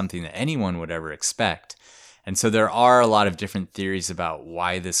something that anyone would ever expect. And so there are a lot of different theories about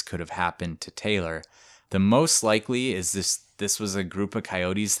why this could have happened to Taylor. The most likely is this was a group of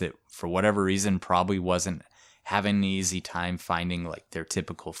coyotes that, for whatever reason, probably wasn't having an easy time finding their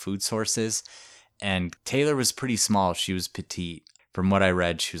typical food sources. And Taylor was pretty small. She was petite. From what I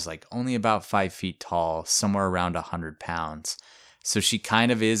read, she was only about 5 feet tall, somewhere around 100 pounds. So she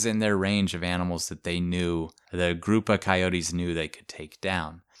kind of is in their range of animals that they knew, the group of coyotes knew they could take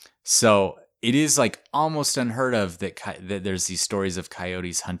down. So it is almost unheard of that there's these stories of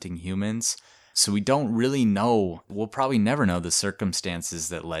coyotes hunting humans. So we don't really know. We'll probably never know the circumstances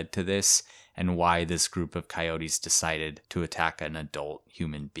that led to this and why this group of coyotes decided to attack an adult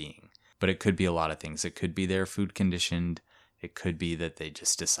human being. But it could be a lot of things. It could be they're food conditioned. It could be that they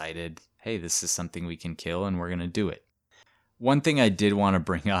just decided, hey, this is something we can kill and we're going to do it. One thing I did want to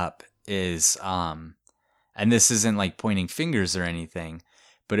bring up is, and this isn't pointing fingers or anything,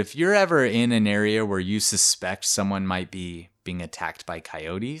 but if you're ever in an area where you suspect someone might be being attacked by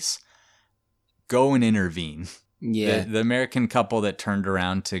coyotes, go and intervene. Yeah. The American couple that turned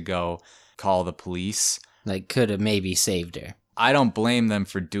around to go call the police. Like, could have maybe saved her. I don't blame them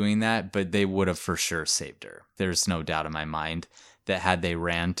for doing that, but they would have for sure saved her. There's no doubt in my mind that had they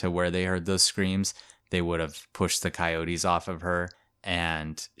ran to where they heard those screams, they would have pushed the coyotes off of her,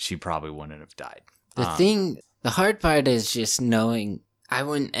 and she probably wouldn't have died. The hard part is just knowing, I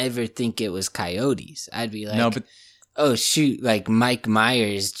wouldn't ever think it was coyotes. I'd be like, No, but oh shoot, like Mike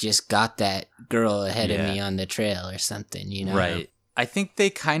Myers just got that girl ahead of Yeah. me on the trail or something, you know? right. I think they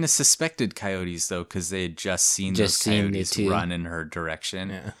kind of suspected coyotes, though, because they had just seen those coyotes run in her direction.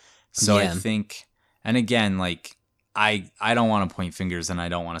 Yeah. So I Yeah. think, and again, like, I don't want to point fingers, and I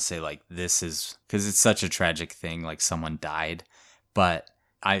don't want to say, like, this is, because it's such a tragic thing, like someone died. But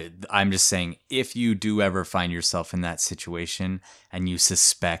I'm just saying, if you do ever find yourself in that situation and you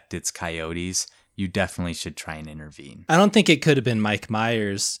suspect it's coyotes, you definitely should try and intervene. I don't think it could have been Mike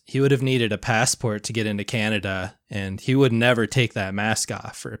Myers. He would have needed a passport to get into Canada, and he would never take that mask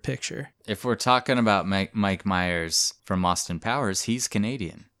off for a picture. If we're talking about Mike Myers from Austin Powers, he's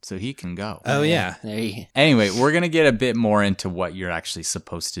Canadian, so he can go. Oh, yeah. There you Anyway, we're going to get a bit more into what you're actually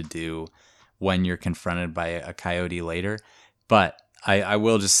supposed to do when you're confronted by a coyote later. But I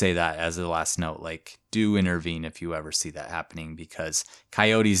will just say that as a last note, like, do intervene if you ever see that happening, because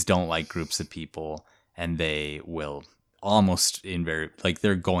coyotes don't like groups of people, and they will almost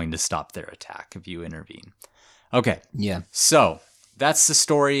they're going to stop their attack if you intervene. Okay. Yeah. So that's the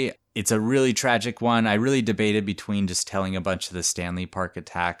story. It's a really tragic one. I really debated between just telling a bunch of the Stanley Park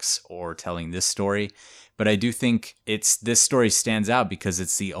attacks or telling this story. But I do think this story stands out because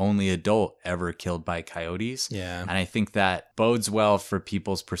it's the only adult ever killed by coyotes. Yeah. And I think that bodes well for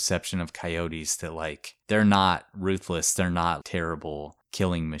people's perception of coyotes, that, like, they're not ruthless. They're not terrible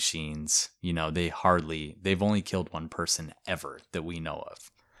killing machines. You know, they've only killed one person ever that we know of.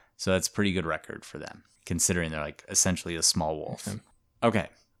 So that's a pretty good record for them, considering they're, like, essentially a small wolf. Okay,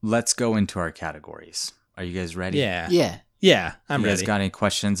 let's go into our categories. Are you guys ready? Yeah. Yeah. Yeah, I'm you ready. guys got any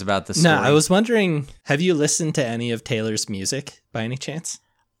questions about the story? No, I was wondering, have you listened to any of Taylor's music by any chance?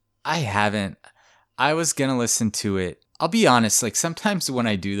 I haven't. I was going to listen to it. I'll be honest, like, sometimes when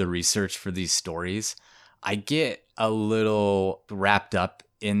I do the research for these stories, I get a little wrapped up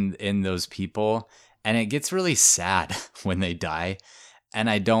in those people, and it gets really sad when they die. And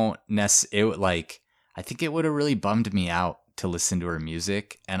I don't I think it would have really bummed me out to listen to her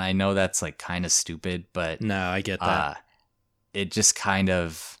music. And I know that's, like, kind of stupid, but No, I get that. it just kind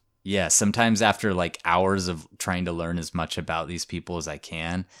of, sometimes after, like, hours of trying to learn as much about these people as I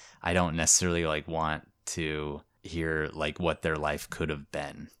can, I don't necessarily, like, want to hear, like, what their life could have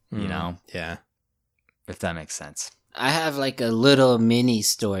been, you know? Yeah. If that makes sense. I have like a little mini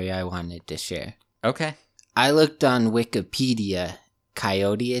story I wanted to share. Okay. I looked on Wikipedia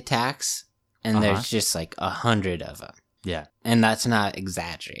coyote attacks, and there's just like 100 of them. Yeah. And that's not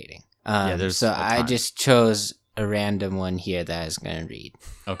exaggerating. There's so a I ton. just chose a random one here that I was going to read.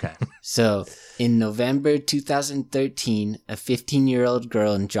 Okay. So, in November 2013, a 15-year-old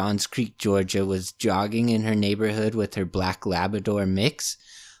girl in Johns Creek, Georgia was jogging in her neighborhood with her black Labrador mix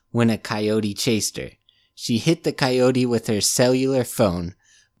when a coyote chased her. She hit the coyote with her cellular phone,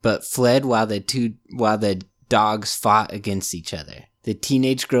 but fled while the dogs fought against each other. The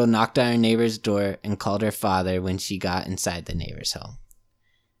teenage girl knocked on her neighbor's door and called her father when she got inside the neighbor's home.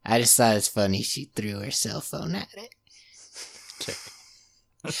 I just thought it's funny she threw her cell phone at it.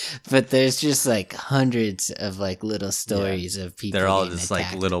 But there's just like hundreds of like little stories of people. They're all getting just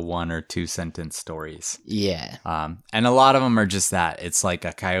attacked. like little 1 or 2 sentence stories. Yeah. And a lot of them are just that. It's like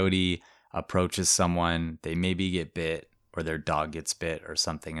a coyote approaches someone, they maybe get bit, or their dog gets bit or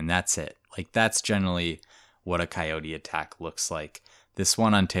something, and that's it. Like, that's generally what a coyote attack looks like. This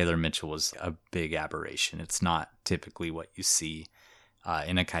one on Taylor Mitchell was a big aberration. It's not typically what you see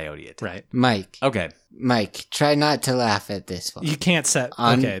in a coyote attack. Right. Mike, try not to laugh at this one. You can't set...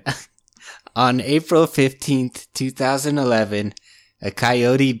 On- Okay. On April 15th, 2011, a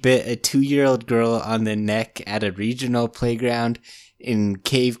coyote bit a 2-year-old girl on the neck at a regional playground in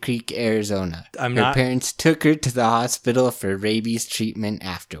Cave Creek, Arizona. Her parents took her to the hospital for rabies treatment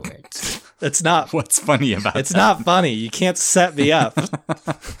afterwards. It's not... What's funny about It's that? not funny. You can't set me up.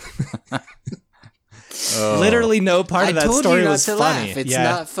 Literally no part of that told story you not was to funny. laugh. It's yeah,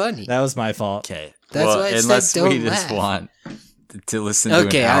 not funny. That was my fault. Okay. That's why I said unless we don't just laugh. want to listen to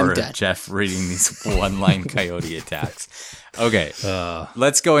Okay, an hour I'm of done. Jeff reading these one-line coyote attacks. Okay. Ugh.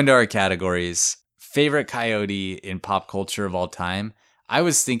 Let's go into our categories. Favorite coyote in pop culture of all time. I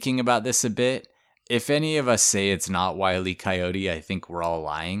was thinking about this a bit. If any of us say it's not Wile E. Coyote, I think we're all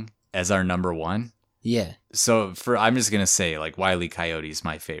lying as our number one. Yeah. So I'm just going to say, like, Wile E. Coyote is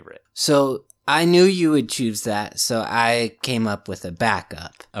my favorite. So I knew you would choose that, so I came up with a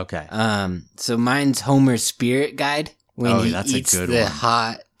backup. Okay. So mine's Homer's Spirit Guide when he that's a eats good the one.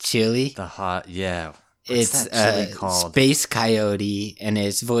 hot chili. The hot, yeah. What's It's that chili called? Space Coyote, and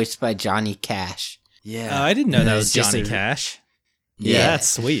it's voiced by Johnny Cash. Yeah. I didn't know that It's was just Johnny a- Cash. Yeah. That's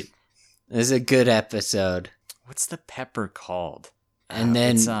sweet. It was a good episode. What's the pepper called? And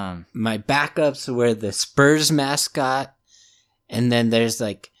then It's, my backups were the Spurs mascot, and then there's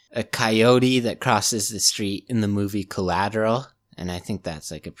like a coyote that crosses the street in the movie Collateral, and I think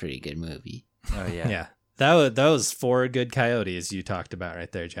that's like a pretty good movie. oh, yeah. Yeah. That was 4 good coyotes you talked about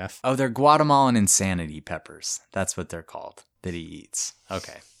right there, Jeff. Oh, they're Guatemalan insanity peppers. That's what they're called that he eats.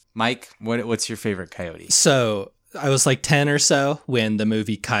 Okay. Mike, what's your favorite coyote? So I was like 10 or so when the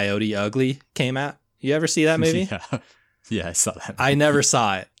movie Coyote Ugly came out. You ever see that movie? Yeah, I saw that. I never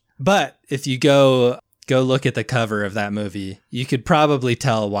saw it. But if you go look at the cover of that movie, you could probably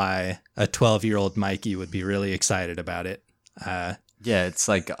tell why a 12-year-old Mikey would be really excited about it. Yeah, it's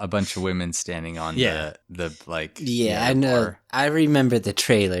like a bunch of women standing on Yeah. the like. Yeah, I know. bar. I remember the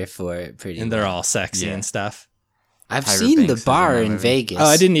trailer for it pretty And they're well. all sexy Yeah. and stuff. I've Tyra seen Banks the is in bar that in movie. Vegas. Oh,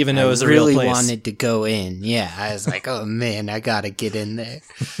 I didn't even know it was a real really place. wanted to go in. Yeah, I was like, oh man, I gotta get in there.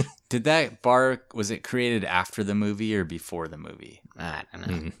 Did that bar, was it created after the movie or before the movie? I don't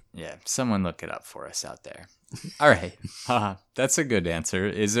know. Mhm. Yeah, someone look it up for us out there. All right. That's a good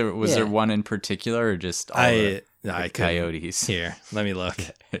answer. Was there Yeah. one in particular or just all I the couldn't. coyotes? Here, let me look.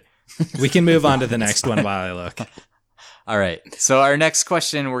 We can move on to the next one while I look. All right. So our next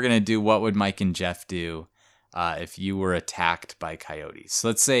question, we're going to do what would Mike and Jeff do if you were attacked by coyotes? So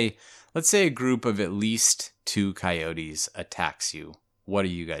let's say a group of at least 2 coyotes attacks you. What are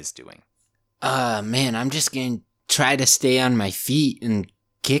you guys doing? Man, I'm just gonna try to stay on my feet and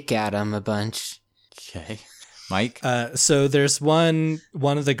kick at them a bunch. Okay. Mike? So there's one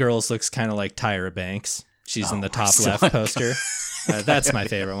of the girls looks kind of like Tyra Banks. She's in the top so- left poster. That's my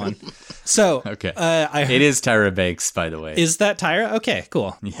favorite one. So Okay. it is Tyra Banks, by the way. Is that Tyra? Okay,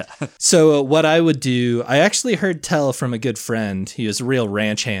 cool. Yeah. So what I would do, I actually heard tell from a good friend, he was a real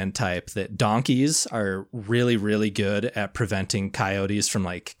ranch hand type, that donkeys are really, really good at preventing coyotes from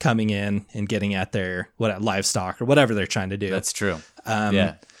like coming in and getting at their livestock or whatever they're trying to do. That's true. Um,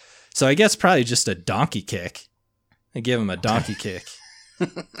 Yeah. So I guess probably just a donkey kick. I give him a donkey kick.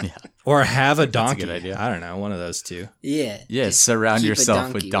 Yeah. Or have a That's a donkey. good idea. I don't know, one of those two. Yeah. Yeah, just surround keep a yourself donkey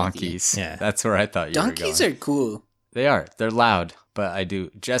with with you. donkeys. Yeah. That's where I thought you Donkeys were going. are cool. They are. They're loud, but I do.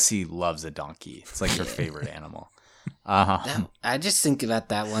 Jessie loves a donkey. It's like her favorite animal. I just think about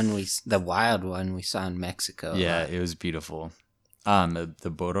that one the wild one we saw in Mexico. Yeah, it was beautiful. The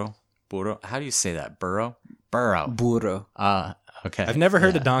burro. How do you say that? Burro. Burro. Okay. I've never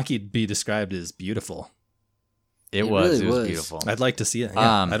heard Yeah. a donkey be described as beautiful. It It was. really It was was. beautiful. I'd like to see it.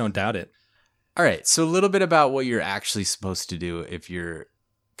 Yeah, Um, I don't doubt it. All right. So a little bit about what you're actually supposed to do if you're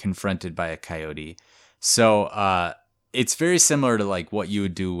confronted by a coyote. So it's very similar to like what you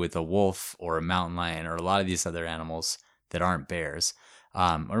would do with a wolf or a mountain lion or a lot of these other animals that aren't bears.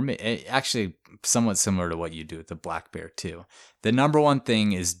 Actually somewhat similar to what you do with the black bear too. The number one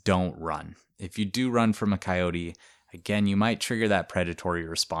thing is don't run. If you do run from a coyote, again, you might trigger that predatory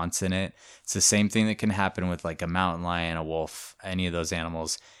response in it. It's the same thing that can happen with like a mountain lion, a wolf, any of those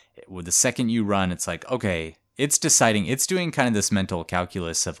animals. With the second you run, it's like, okay, it's deciding, it's doing kind of this mental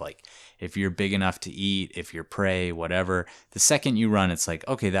calculus of like, if you're big enough to eat, if you're prey, whatever. The second you run, it's like,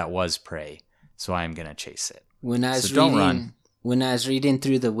 okay, that was prey, so I'm gonna chase it. When I was So don't reading, run. When I was reading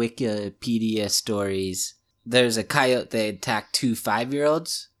through the Wikipedia stories, there's a coyote that attacked 2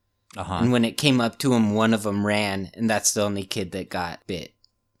 5-year-olds, and when it came up to him, one of them ran, and that's the only kid that got bit.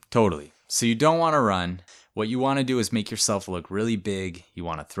 Totally. So you don't want to run. What you want to do is make yourself look really big. You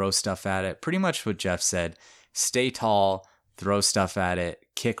want to throw stuff at it. Pretty much what Jeff said. Stay tall, throw stuff at it,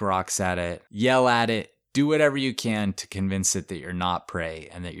 kick rocks at it, yell at it, do whatever you can to convince it that you're not prey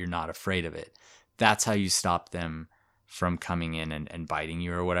and that you're not afraid of it. That's how you stop them from coming in and biting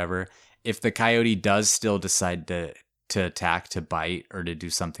you or whatever. If the coyote does still decide to attack, to bite, or to do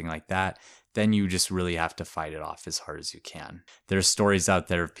something like that, then you just really have to fight it off as hard as you can. There's stories out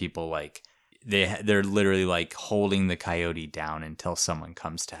there of people like, they're literally like holding the coyote down until someone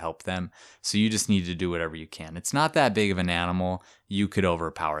comes to help them. So you just need to do whatever you can. It's not that big of an animal. You could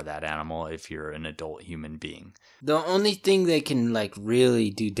overpower that animal if you're an adult human being. The only thing they can like really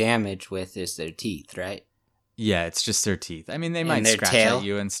do damage with is their teeth, right? Yeah, it's just their teeth. I mean, they And might their scratch tail? at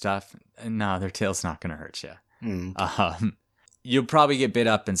you and stuff. No, their tail's not going to hurt you. Mm. You'll probably get bit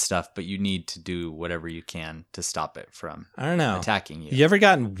up and stuff, but you need to do whatever you can to stop it from I don't know. attacking you. You ever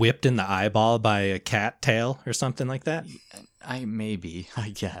gotten whipped in the eyeball by a cat tail or something like that?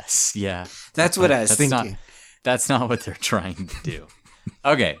 I guess. Yeah. That's what I was That's thinking. That's not what they're trying to do.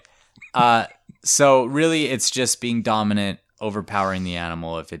 Okay. So really it's just being dominant, overpowering the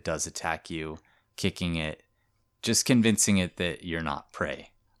animal if it does attack you, kicking it, just convincing it that you're not prey.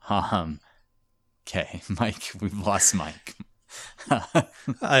 Okay, Mike, we've lost Mike.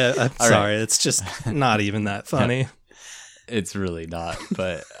 I'm sorry, it's just not even that funny. It's really not,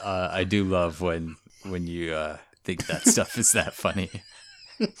 but I do love when you think that stuff is that funny.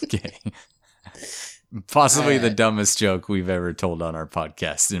 Okay. Possibly the dumbest joke we've ever told on our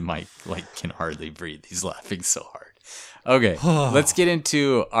podcast, and Mike can hardly breathe. He's laughing so hard. Okay, let's get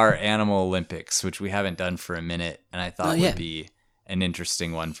into our Animal Olympics, which we haven't done for a minute, and I thought would be an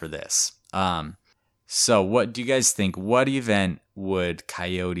interesting one for this. So what do you guys think? What event would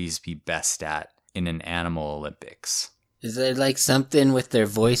coyotes be best at in an Animal Olympics? Is there like something with their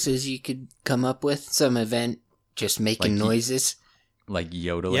voices you could come up with? Some event just making noises? Like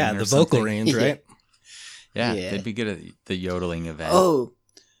yodeling Yeah, or the something? vocal range, right? Yeah, they'd be good at the yodeling event. Oh,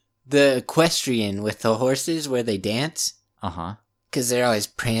 the equestrian with the horses where they dance? Uh-huh. Because they're always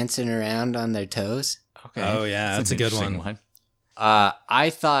prancing around on their toes. Okay. Oh, yeah, that's an a good interesting one. I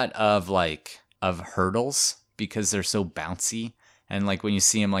thought of hurdles because they're so bouncy. And like when you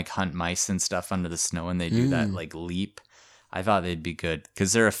see them like hunt mice and stuff under the snow and they do that like leap, I thought they'd be good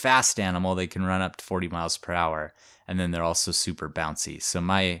because they're a fast animal. They can run up to 40 miles per hour. And then they're also super bouncy. So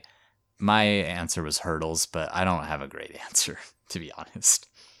my answer was hurdles, but I don't have a great answer, to be honest.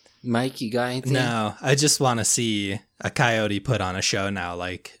 Mike, you got anything? No, I just want to see a coyote put on a show now.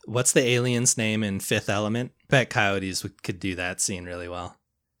 Like, what's the alien's name in Fifth Element? Bet coyotes could do that scene really well.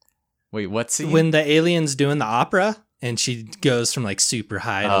 Wait, what's he? When the alien's doing the opera and she goes from like super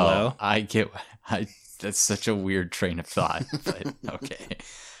high to low. That's such a weird train of thought, but okay.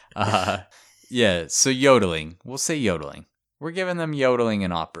 Yeah, so yodeling. We'll say yodeling. We're giving them yodeling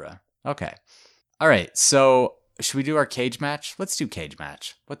and opera. Okay. All right, so should we do our cage match? Let's do cage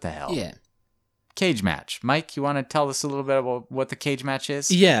match. What the hell? Yeah. Cage match. Mike, you want to tell us a little bit about what the cage match is?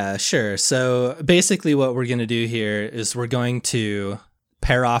 Yeah, sure. So basically what we're going to do here is we're going to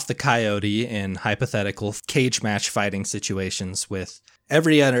pair off the coyote in hypothetical cage match fighting situations with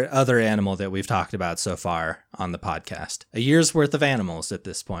every other animal that we've talked about so far on the podcast. A year's worth of animals at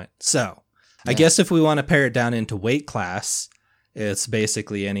this point. So I guess if we want to pare it down into weight class, it's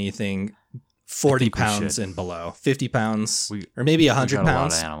basically anything 40 pounds and below, 50 pounds, or maybe 100 pounds. A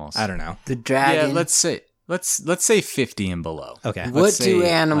lot of animals. I don't know. The dragon. Yeah, let's say 50 and below. Okay. What two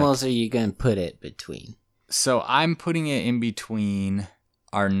animals are you going to put it between? So I'm putting it in between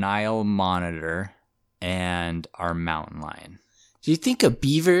our Nile monitor and our mountain lion. Do you think a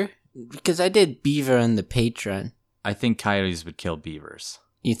beaver? Because I did beaver on the Patreon. I think coyotes would kill beavers.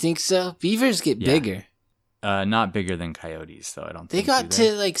 You think so? Beavers get bigger. Not bigger than coyotes, though. I don't think they got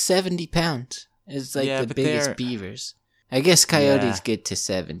to like 70 pounds. It's like the biggest beavers. I guess coyotes get to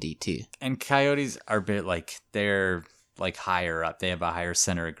 70 too. And coyotes are a bit they're like higher up. They have a higher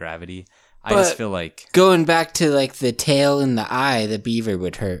center of gravity. I just feel like going back to like the tail and the eye, the beaver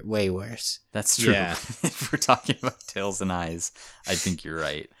would hurt way worse. That's true. Yeah. If we're talking about tails and eyes, I think you're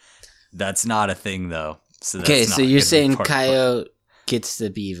right. That's not a thing though. So you're saying coyote gets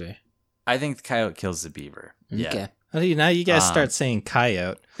the beaver. I think the coyote kills the beaver. Yeah. Okay. Oh, now you guys start saying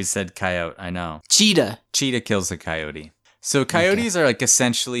coyote. We said coyote, I know. Cheetah kills the coyote. So coyotes are like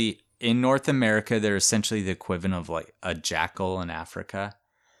essentially, in North America, they're essentially the equivalent of like a jackal in Africa.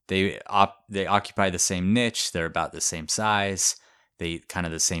 They occupy the same niche. They're about the same size. They eat kind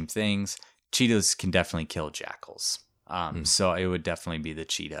of the same things. Cheetahs can definitely kill jackals. So it would definitely be the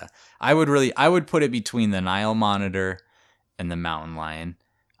cheetah. I would put it between the Nile monitor and the mountain lion.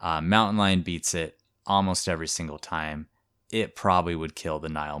 Mountain lion beats it almost every single time. It probably would kill the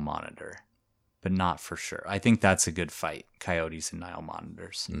Nile monitor, but not for sure. I think that's a good fight. Coyotes and Nile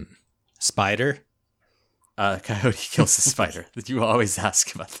monitors. Spider? Coyote kills the spider. You always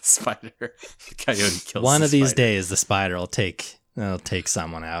ask about the spider. The coyote kills One the of these spider. days, the spider will take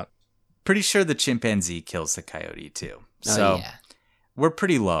someone out. Pretty sure the chimpanzee kills the coyote too. So we're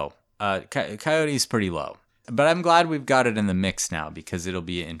pretty low. Coyote's pretty low. But I'm glad we've got it in the mix now because it'll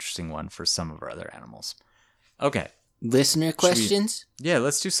be an interesting one for some of our other animals. Okay. listener questions.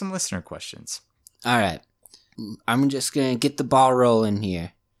 Let's do some listener questions. All right. I'm just going to get the ball rolling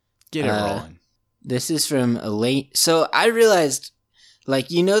here. Get it rolling. This is from Elaine. So I realized,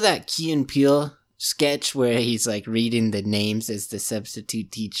 that Key and Peele sketch where he's reading the names as the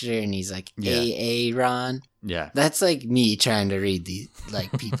substitute teacher and he's like, Aaron. Yeah. That's like me trying to read the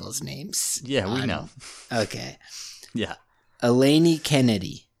people's names. Yeah, we know. Okay. Yeah. Elaine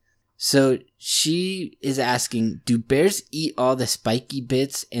Kennedy. So she is asking, do bears eat all the spiky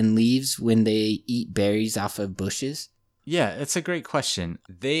bits and leaves when they eat berries off of bushes? Yeah, it's a great question.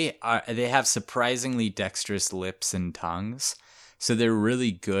 They have surprisingly dexterous lips and tongues, so they're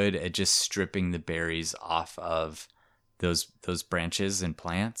really good at just stripping the berries off of those branches and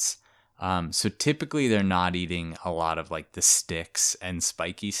plants. So typically they're not eating a lot of like the sticks and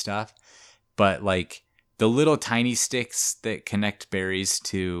spiky stuff, but like the little tiny sticks that connect berries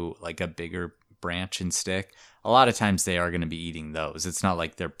to like a bigger branch and stick, a lot of times they are going to be eating those. It's not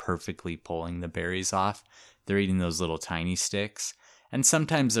like they're perfectly pulling the berries off. They're eating those little tiny sticks. And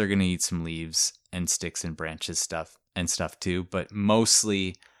sometimes they're going to eat some leaves and sticks and branches stuff too, but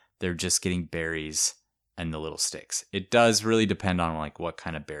mostly they're just getting berries and the little sticks. It does really depend on like what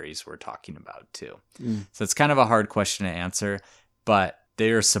kind of berries we're talking about too. So it's kind of a hard question to answer, but they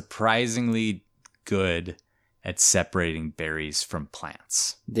are surprisingly good at separating berries from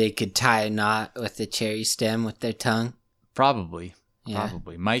plants. They could tie a knot with the cherry stem with their tongue. Probably. Yeah.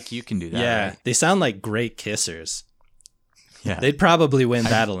 Probably. Mike, you can do that. Yeah, right? they sound like great kissers. Yeah. They'd probably win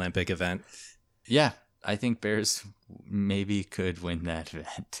that Olympic event. Yeah. I think bears maybe could win that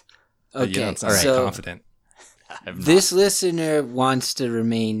event. But you Okay, don't sound so confident. this listener wants to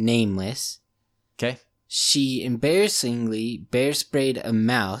remain nameless. Okay. She embarrassingly bear sprayed a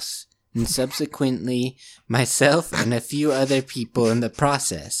mouse and subsequently myself and a few other people in the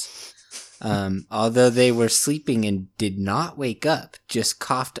process. Although they were sleeping and did not wake up, just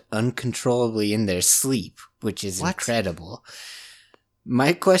coughed uncontrollably in their sleep, which is incredible.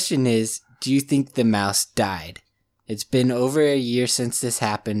 My question is, do you think the mouse died? It's been over a year since this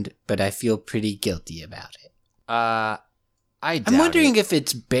happened, but I feel pretty guilty about it. I'm wondering if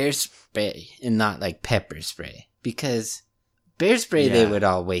it's bear spray and not like pepper spray, because bear spray they would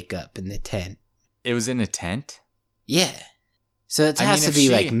all wake up in the tent. It was in a tent? Yeah. So it has to be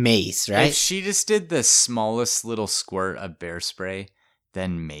like mace, right? If she just did the smallest little squirt of bear spray,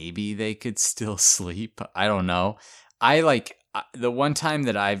 then maybe they could still sleep. I don't know. The one time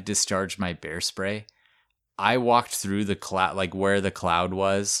that I've discharged my bear spray, I walked through the cloud, like where the cloud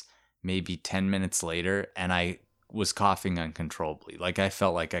was, maybe 10 minutes later, and I was coughing uncontrollably. Like I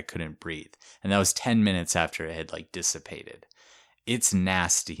felt like I couldn't breathe. And that was 10 minutes after it had like dissipated. It's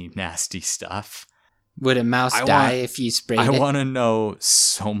nasty, nasty stuff. Would a mouse die if you sprayed it? I want to know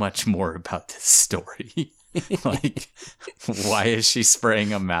so much more about this story. Like, why is she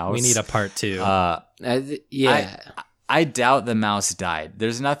spraying a mouse? We need a part 2. Yeah. I doubt the mouse died.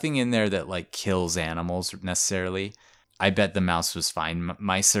 There's nothing in there that like kills animals necessarily. I bet the mouse was fine.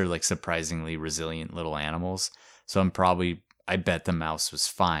 Mice are like surprisingly resilient little animals. So I bet the mouse was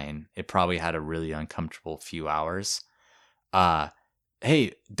fine. It probably had a really uncomfortable few hours.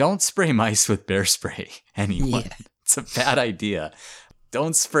 Hey, don't spray mice with bear spray, anyone. Yeah. It's a bad idea.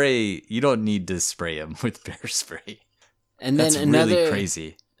 You don't need to spray them with bear spray. And then That's really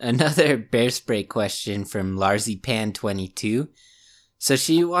crazy. Another bear spray question from LarzyPan22. So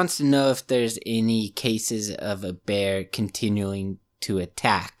she wants to know if there's any cases of a bear continuing to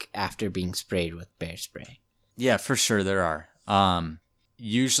attack after being sprayed with bear spray. Yeah, for sure there are.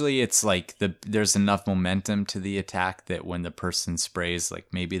 Usually it's like there's enough momentum to the attack that when the person sprays, like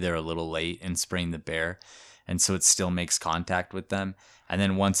maybe they're a little late in spraying the bear, and so it still makes contact with them. And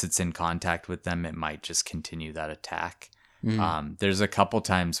then once it's in contact with them, it might just continue that attack. There's a couple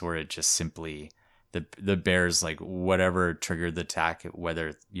times where it just simply, the bear's like whatever triggered the attack,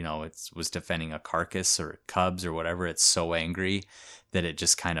 whether, it was defending a carcass or cubs or whatever, it's so angry that it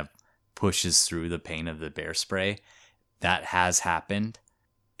just kind of pushes through the pain of the bear spray. That has happened.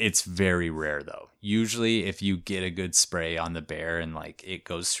 It's very rare though. Usually if you get a good spray on the bear and like it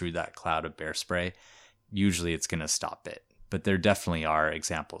goes through that cloud of bear spray, usually it's going to stop it. But there definitely are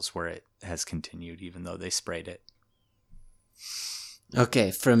examples where it has continued even though they sprayed it.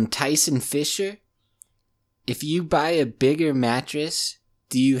 Okay, from Tyson Fisher. If you buy a bigger mattress,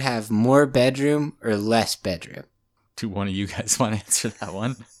 do you have more bedroom or less bedroom? Do one of you guys want to answer that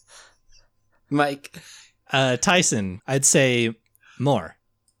one? Mike? Tyson, I'd say more.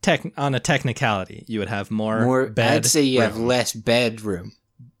 On a technicality, you would have more bed. I'd say you have less bedroom.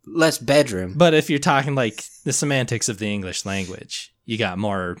 Less bedroom. But if you're talking like the semantics of the English language, you got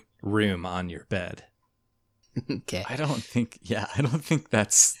more room on your bed. Okay. I don't think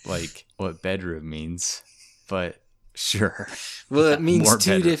that's like what bedroom means, but sure. Well, it means More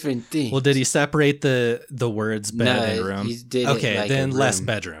two bedroom. different things. Well, did he separate the words bed and room? He did okay, it like then a less room.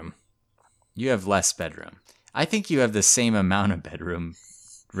 bedroom. You have less bedroom. I think you have the same amount of bedroom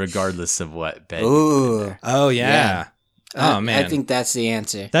regardless of what bed you put in there. Oh, yeah. Oh, man. I think that's the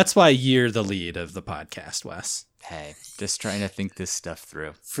answer. That's why you're the lead of the podcast, Wes. Hey, just trying to think this stuff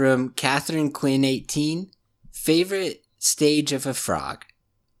through. From Catherine Quinn 18, favorite stage of a frog?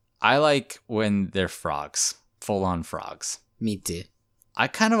 I like when they're frogs, full-on frogs. Me too. I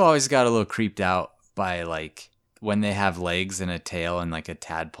kind of always got a little creeped out by like when they have legs and a tail and like a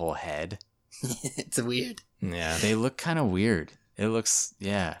tadpole head. It's weird. Yeah. They look kind of weird. It looks,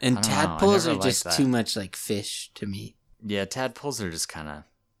 yeah. And I don't know. I tadpoles never are liked just that. too much like fish to me. Yeah, tadpoles are just kind of.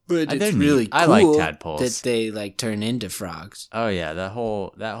 But They're it's neat. really cool I like tadpoles. that they like turn into frogs. Oh yeah, that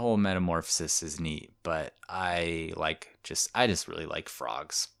whole metamorphosis is neat. But I just really like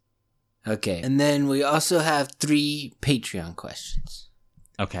frogs. Okay. And then we also have 3 Patreon questions.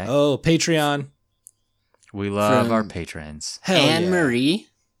 Okay. Oh, Patreon. We love From our patrons. Hell Anne yeah. Marie.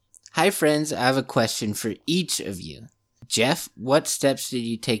 Hi, friends. I have a question for each of you. Jeff, what steps did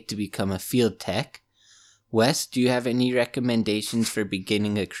you take to become a field tech? Wes, do you have any recommendations for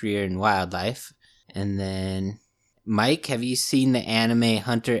beginning a career in wildlife? And then, Mike, have you seen the anime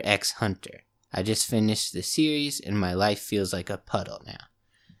Hunter x Hunter? I just finished the series and my life feels like a puddle now.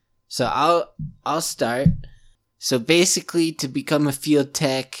 So I'll start. So basically, to become a field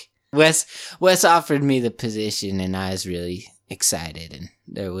tech, Wes offered me the position and I was really excited, and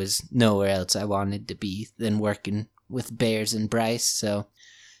there was nowhere else I wanted to be than working with Bears and Bryce, so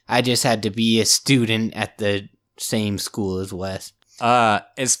I just had to be a student at the same school as Wes.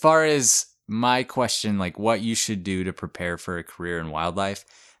 As far as my question, like what you should do to prepare for a career in wildlife,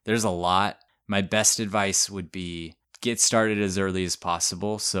 there's a lot. My best advice would be get started as early as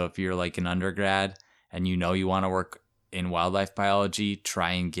possible. So if you're like an undergrad and you know you want to work in wildlife biology,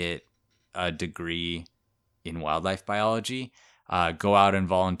 try and get a degree in wildlife biology. Go out and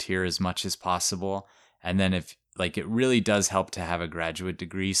volunteer as much as possible. And then if like it really does help to have a graduate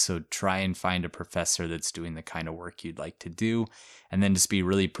degree, so try and find a professor that's doing the kind of work you'd like to do, and then just be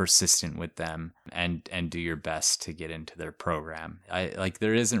really persistent with them and do your best to get into their program.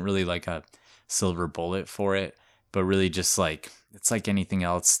 There isn't really like a silver bullet for it, but really just like it's like anything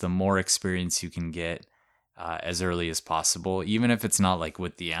else, the more experience you can get as early as possible, even if it's not like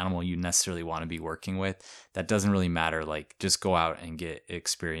with the animal you necessarily want to be working with, that doesn't really matter. Like just go out and get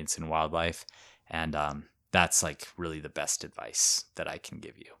experience in wildlife, and that's like really the best advice that I can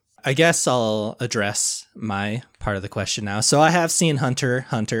give you. I guess I'll address my part of the question now. So I have seen Hunter x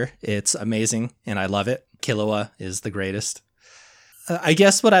Hunter. It's amazing and I love it. Killua is the greatest. I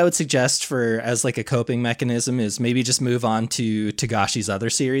guess what I would suggest for as like a coping mechanism is maybe just move on to Togashi's other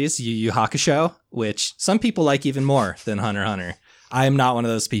series, Yu Yu Hakusho, which some people like even more than Hunter x Hunter. I am not one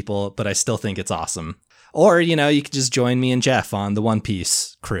of those people, but I still think it's awesome. Or, you know, you could just join me and Jeff on the One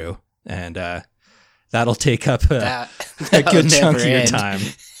Piece crew, and that'll take up a good chunk of your time.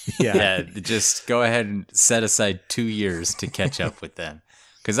 Yeah, just go ahead and set aside 2 years to catch up with them.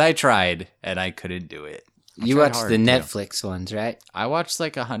 Because I tried, and I couldn't do it. You watched the Netflix ones, right? I watched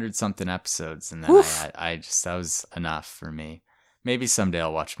like 100-something episodes, and then I just, that was enough for me. Maybe someday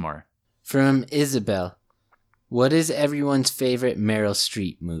I'll watch more. From Isabel, what is everyone's favorite Meryl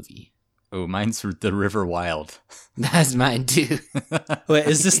Streep movie? Oh, mine's The River Wild. That's mine too. Wait,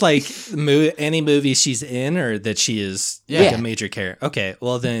 is this like any movie she's in, or that she is like a major character? Okay,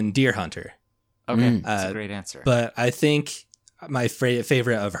 well then Deer Hunter. Okay, that's a great answer. But I think my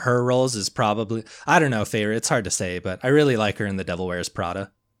favorite of her roles is probably, I don't know, favorite. It's hard to say, but I really like her in The Devil Wears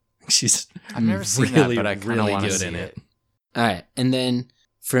Prada. She's I've never seen really, that, but I kind of really want to good see in it. All right, and then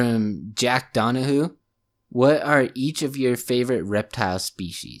from Jack Donahue, what are each of your favorite reptile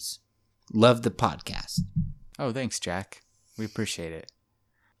species? Love the podcast. Oh, thanks, Jack. We appreciate it.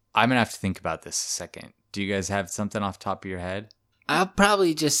 I'm going to have to think about this a second. Do you guys have something off the top of your head? I'll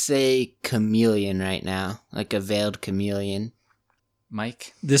probably just say chameleon right now, like a veiled chameleon.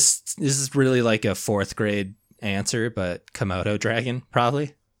 Mike? This is really like a fourth grade answer, but Komodo dragon,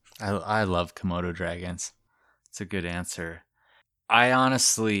 probably. I love Komodo dragons. It's a good answer. I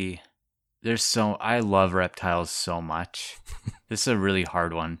honestly, I love reptiles so much. This is a really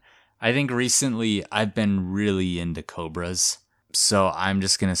hard one. I think recently I've been really into cobras. So I'm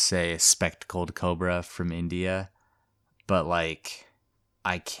just going to say a spectacled cobra from India. But like,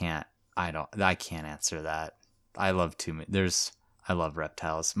 I can't answer that. I love I love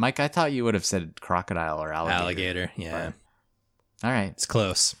reptiles. Mike, I thought you would have said crocodile or alligator. Alligator, yeah. But, all right. It's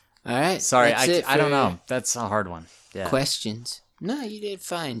close. All right. Sorry, I don't know. That's a hard one. Yeah. Questions? No, you did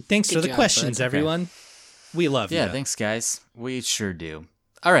fine. Thanks Good for the job, questions, bud. everyone. We love you. Yeah, thanks, guys. We sure do.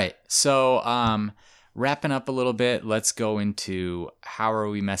 All right. So, wrapping up a little bit, let's go into how are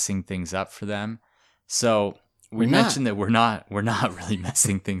we messing things up for them. So, we mentioned that we're not really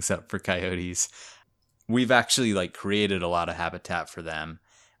messing things up for coyotes. We've actually created a lot of habitat for them.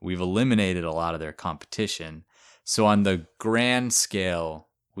 We've eliminated a lot of their competition. So on the grand scale,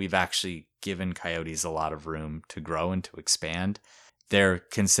 we've actually given coyotes a lot of room to grow and to expand. They're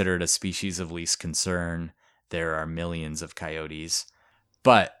considered a species of least concern. There are millions of coyotes.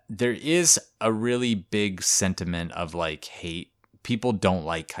 But there is a really big sentiment of like hate. People don't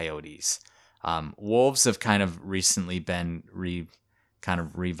like coyotes. Wolves have kind of recently been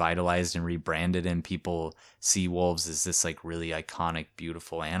revitalized and rebranded, and people see wolves as this like really iconic,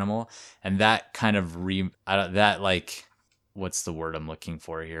 beautiful animal. And that kind of what's the word I'm looking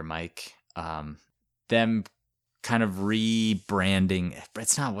for here, Mike? Them kind of rebranding.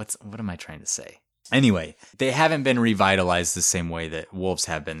 It's not what am I trying to say? Anyway, they haven't been revitalized the same way that wolves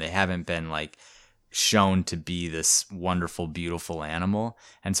have been. They haven't been like shown to be this wonderful, beautiful animal.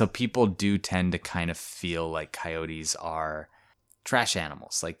 And so people do tend to kind of feel like coyotes are trash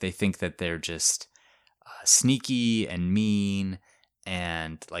animals. Like they think that they're just sneaky and mean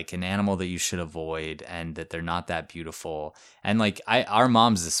and like an animal that you should avoid, and that they're not that beautiful. And like our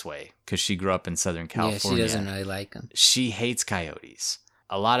mom's this way because she grew up in Southern California. Yeah, she doesn't really like them. She hates coyotes.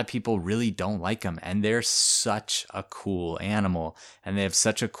 A lot of people really don't like them, and they're such a cool animal, and they have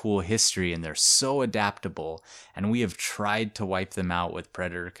such a cool history, and they're so adaptable. And we have tried to wipe them out with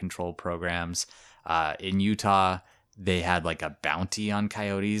predator control programs. In Utah, they had like a bounty on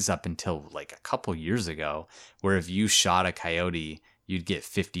coyotes up until like a couple years ago, where if you shot a coyote, you'd get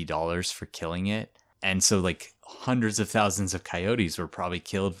 $50 for killing it. And so like hundreds of thousands of coyotes were probably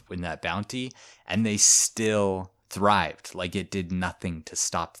killed in that bounty, and they still thrived. Like it did nothing to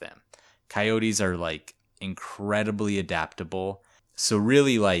stop them. Coyotes are like incredibly adaptable. So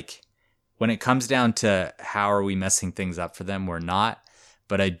really, like when it comes down to how are we messing things up for them, we're not.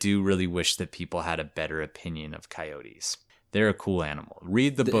 But I do really wish that people had a better opinion of coyotes. They're a cool animal.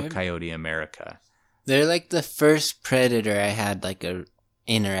 Read the book Coyote America. They're like the first predator I had like a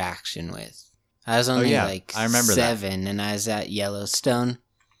interaction with. I was only I remember 7 and I was at Yellowstone.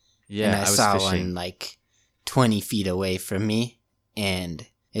 Yeah, and I was saw fishing. one like 20 feet away from me, and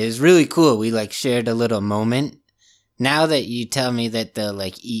it was really cool. We like shared a little moment. Now that you tell me that they'll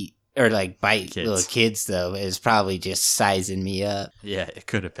like eat or like bite little kids, though, is probably just sizing me up. Yeah, it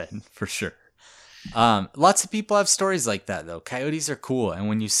could have been for sure. Lots of people have stories like that though. Coyotes are cool, and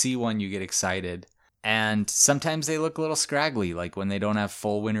when you see one, you get excited. And sometimes they look a little scraggly, like when they don't have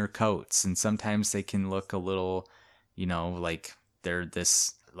full winter coats, and sometimes they can look a little, like they're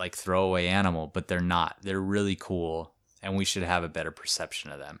this like throwaway animal, but they're not. They're really cool, and we should have a better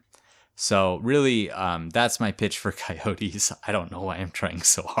perception of them. So really, that's my pitch for coyotes. I don't know why I'm trying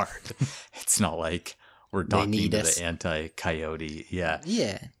so hard. It's not like we're talking to the anti-coyote. Yeah.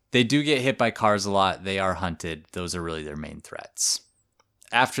 Yeah. They do get hit by cars a lot. They are hunted. Those are really their main threats.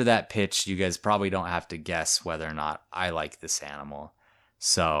 After that pitch, you guys probably don't have to guess whether or not I like this animal.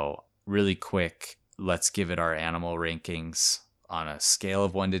 So really quick, let's give it our animal rankings on a scale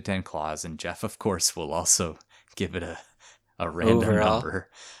of 1 to 10 claws. And Jeff, of course, will also give it a random overall number.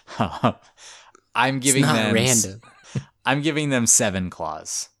 I'm giving them 7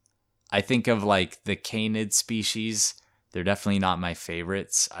 claws. I think of like the canid species. They're definitely not my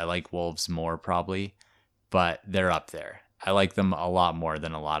favorites. I like wolves more probably, but they're up there. I like them a lot more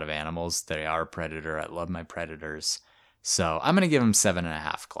than a lot of animals. They are a predator. I love my predators. So I'm going to give them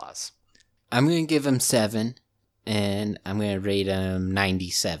 7.5 claws. I'm going to give them 7, and I'm going to rate them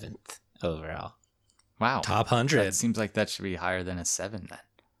 97th overall. Wow. Top 100. That seems like that should be higher than a 7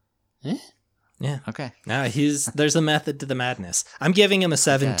 then. Yeah. Okay. Now there's a method to the madness. I'm giving him a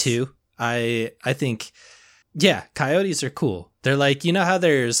 7 too. I think, yeah, coyotes are cool. They're like, you know how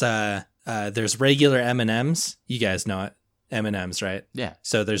there's regular M&Ms? You guys know it. M&Ms, right? Yeah.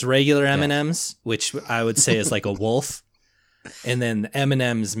 So there's regular M&Ms, which I would say is like a wolf. And then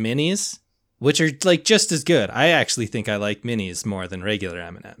M&Ms minis, which are like just as good. I actually think I like minis more than regular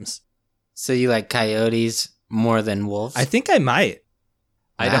M&Ms. So you like coyotes more than wolves? I think I might.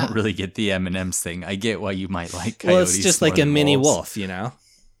 I don't really get the M&Ms thing. I get why you might like coyotes. Well, it's just like a mini wolf, Yeah.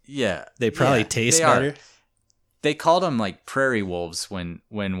 They probably taste better. They called them like prairie wolves when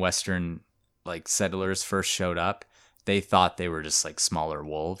Western like settlers first showed up. They thought they were just like smaller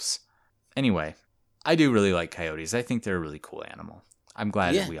wolves. Anyway, I do really like coyotes. I think they're a really cool animal. I'm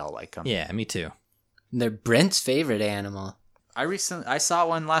glad that we all like them. Yeah, me too. They're Brent's favorite animal. I saw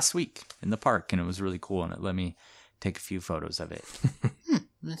one last week in the park, and it was really cool, and it let me take a few photos of it.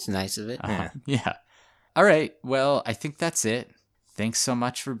 That's nice of it. Yeah. All right. Well, I think that's it. Thanks so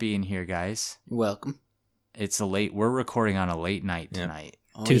much for being here, guys. You're welcome. We're recording on a late night tonight.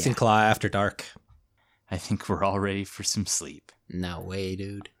 Oh, Tooth and claw after dark. I think we're all ready for some sleep. No way,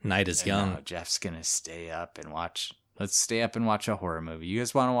 dude. Night is young. Jeff's going to stay up and watch. Let's stay up and watch a horror movie. You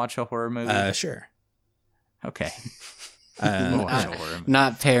guys want to watch a horror movie? Sure. Okay.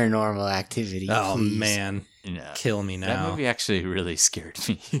 Not Paranormal Activity. Oh, please. man. No. Kill me That now. movie actually really scared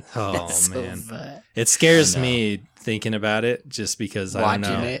me. Oh, So man. bad. It scares me thinking about it just because I don't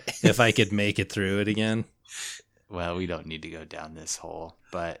Watching know it. if I could make it through it again. Well, we don't need to go down this hole,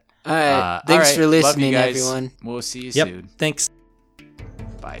 but All right. Thanks for listening, love you guys. everyone. We'll see you Yep. soon. Thanks.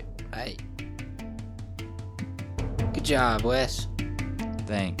 Bye. Bye. Good job, Wes.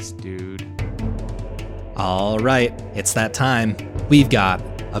 Thanks, dude. All right, it's that time. We've got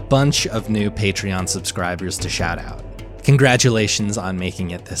a bunch of new Patreon subscribers to shout out. Congratulations on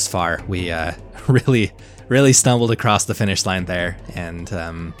making it this far. We really stumbled across the finish line there.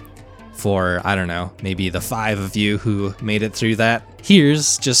 And for, I don't know, maybe the 5 of you who made it through that,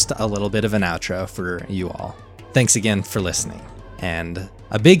 here's just a little bit of an outro for you all. Thanks again for listening. And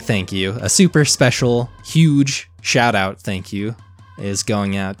a big thank you, a super special, huge shout out thank you, is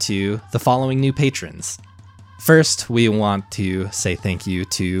going out to the following new patrons. First, we want to say thank you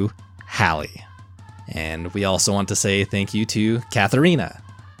to Hallie. And we also want to say thank you to Katharina,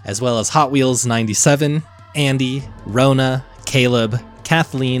 as well as Hot Wheels 97, Andy, Rona, Caleb,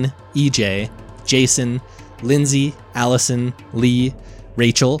 Kathleen, EJ, Jason, Lindsay, Allison, Lee,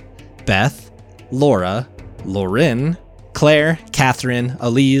 Rachel, Beth, Laura, Lauren, Claire, Catherine,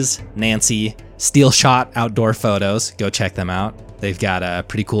 Elise, Nancy, Steel Shot Outdoor Photos. Go check them out. They've got a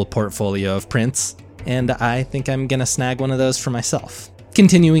pretty cool portfolio of prints, and I think I'm gonna snag one of those for myself.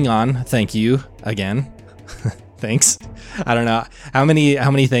 Continuing on, thank you again. Thanks. I don't know how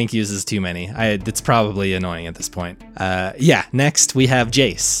many thank yous is too many. It's probably annoying at this point. Next we have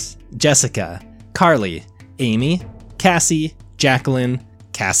Jace, Jessica, Carly, Amy, Cassie, Jacqueline,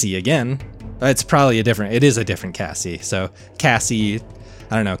 Cassie again. It is a different Cassie. So Cassie,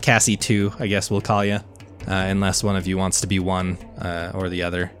 I don't know, Cassie 2, I guess we'll call you. Unless one of you wants to be one or the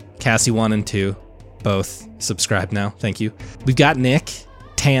other. Cassie 1 and 2, both subscribe now. Thank you. We've got Nick,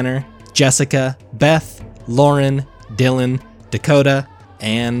 Tanner, Jessica, Beth, Lauren, Dylan, Dakota,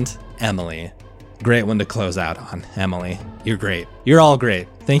 and Emily. Great one to close out on, Emily. You're great. You're all great.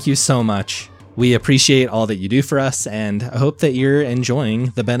 Thank you so much. We appreciate all that you do for us, and I hope that you're enjoying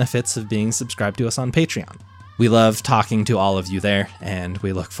the benefits of being subscribed to us on Patreon. We love talking to all of you there, and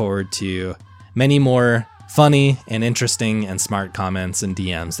we look forward to many more funny and interesting and smart comments and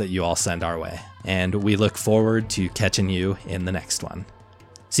DMs that you all send our way. And we look forward to catching you in the next one.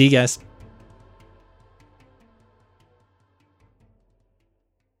 See you guys.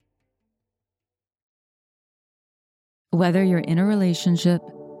 Whether you're in a relationship,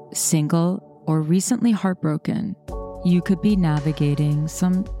 single, or recently heartbroken, you could be navigating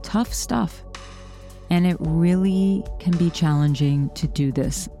some tough stuff. And it really can be challenging to do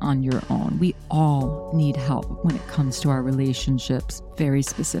this on your own. We all need help when it comes to our relationships, very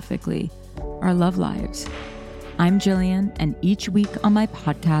specifically, our love lives. I'm Jillian, and each week on my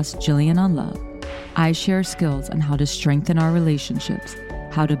podcast, Jillian on Love, I share skills on how to strengthen our relationships,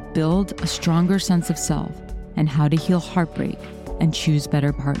 how to build a stronger sense of self, and how to heal heartbreak and choose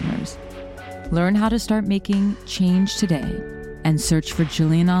better partners. Learn how to start making change today and search for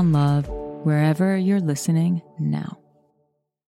Jillian on Love wherever you're listening now.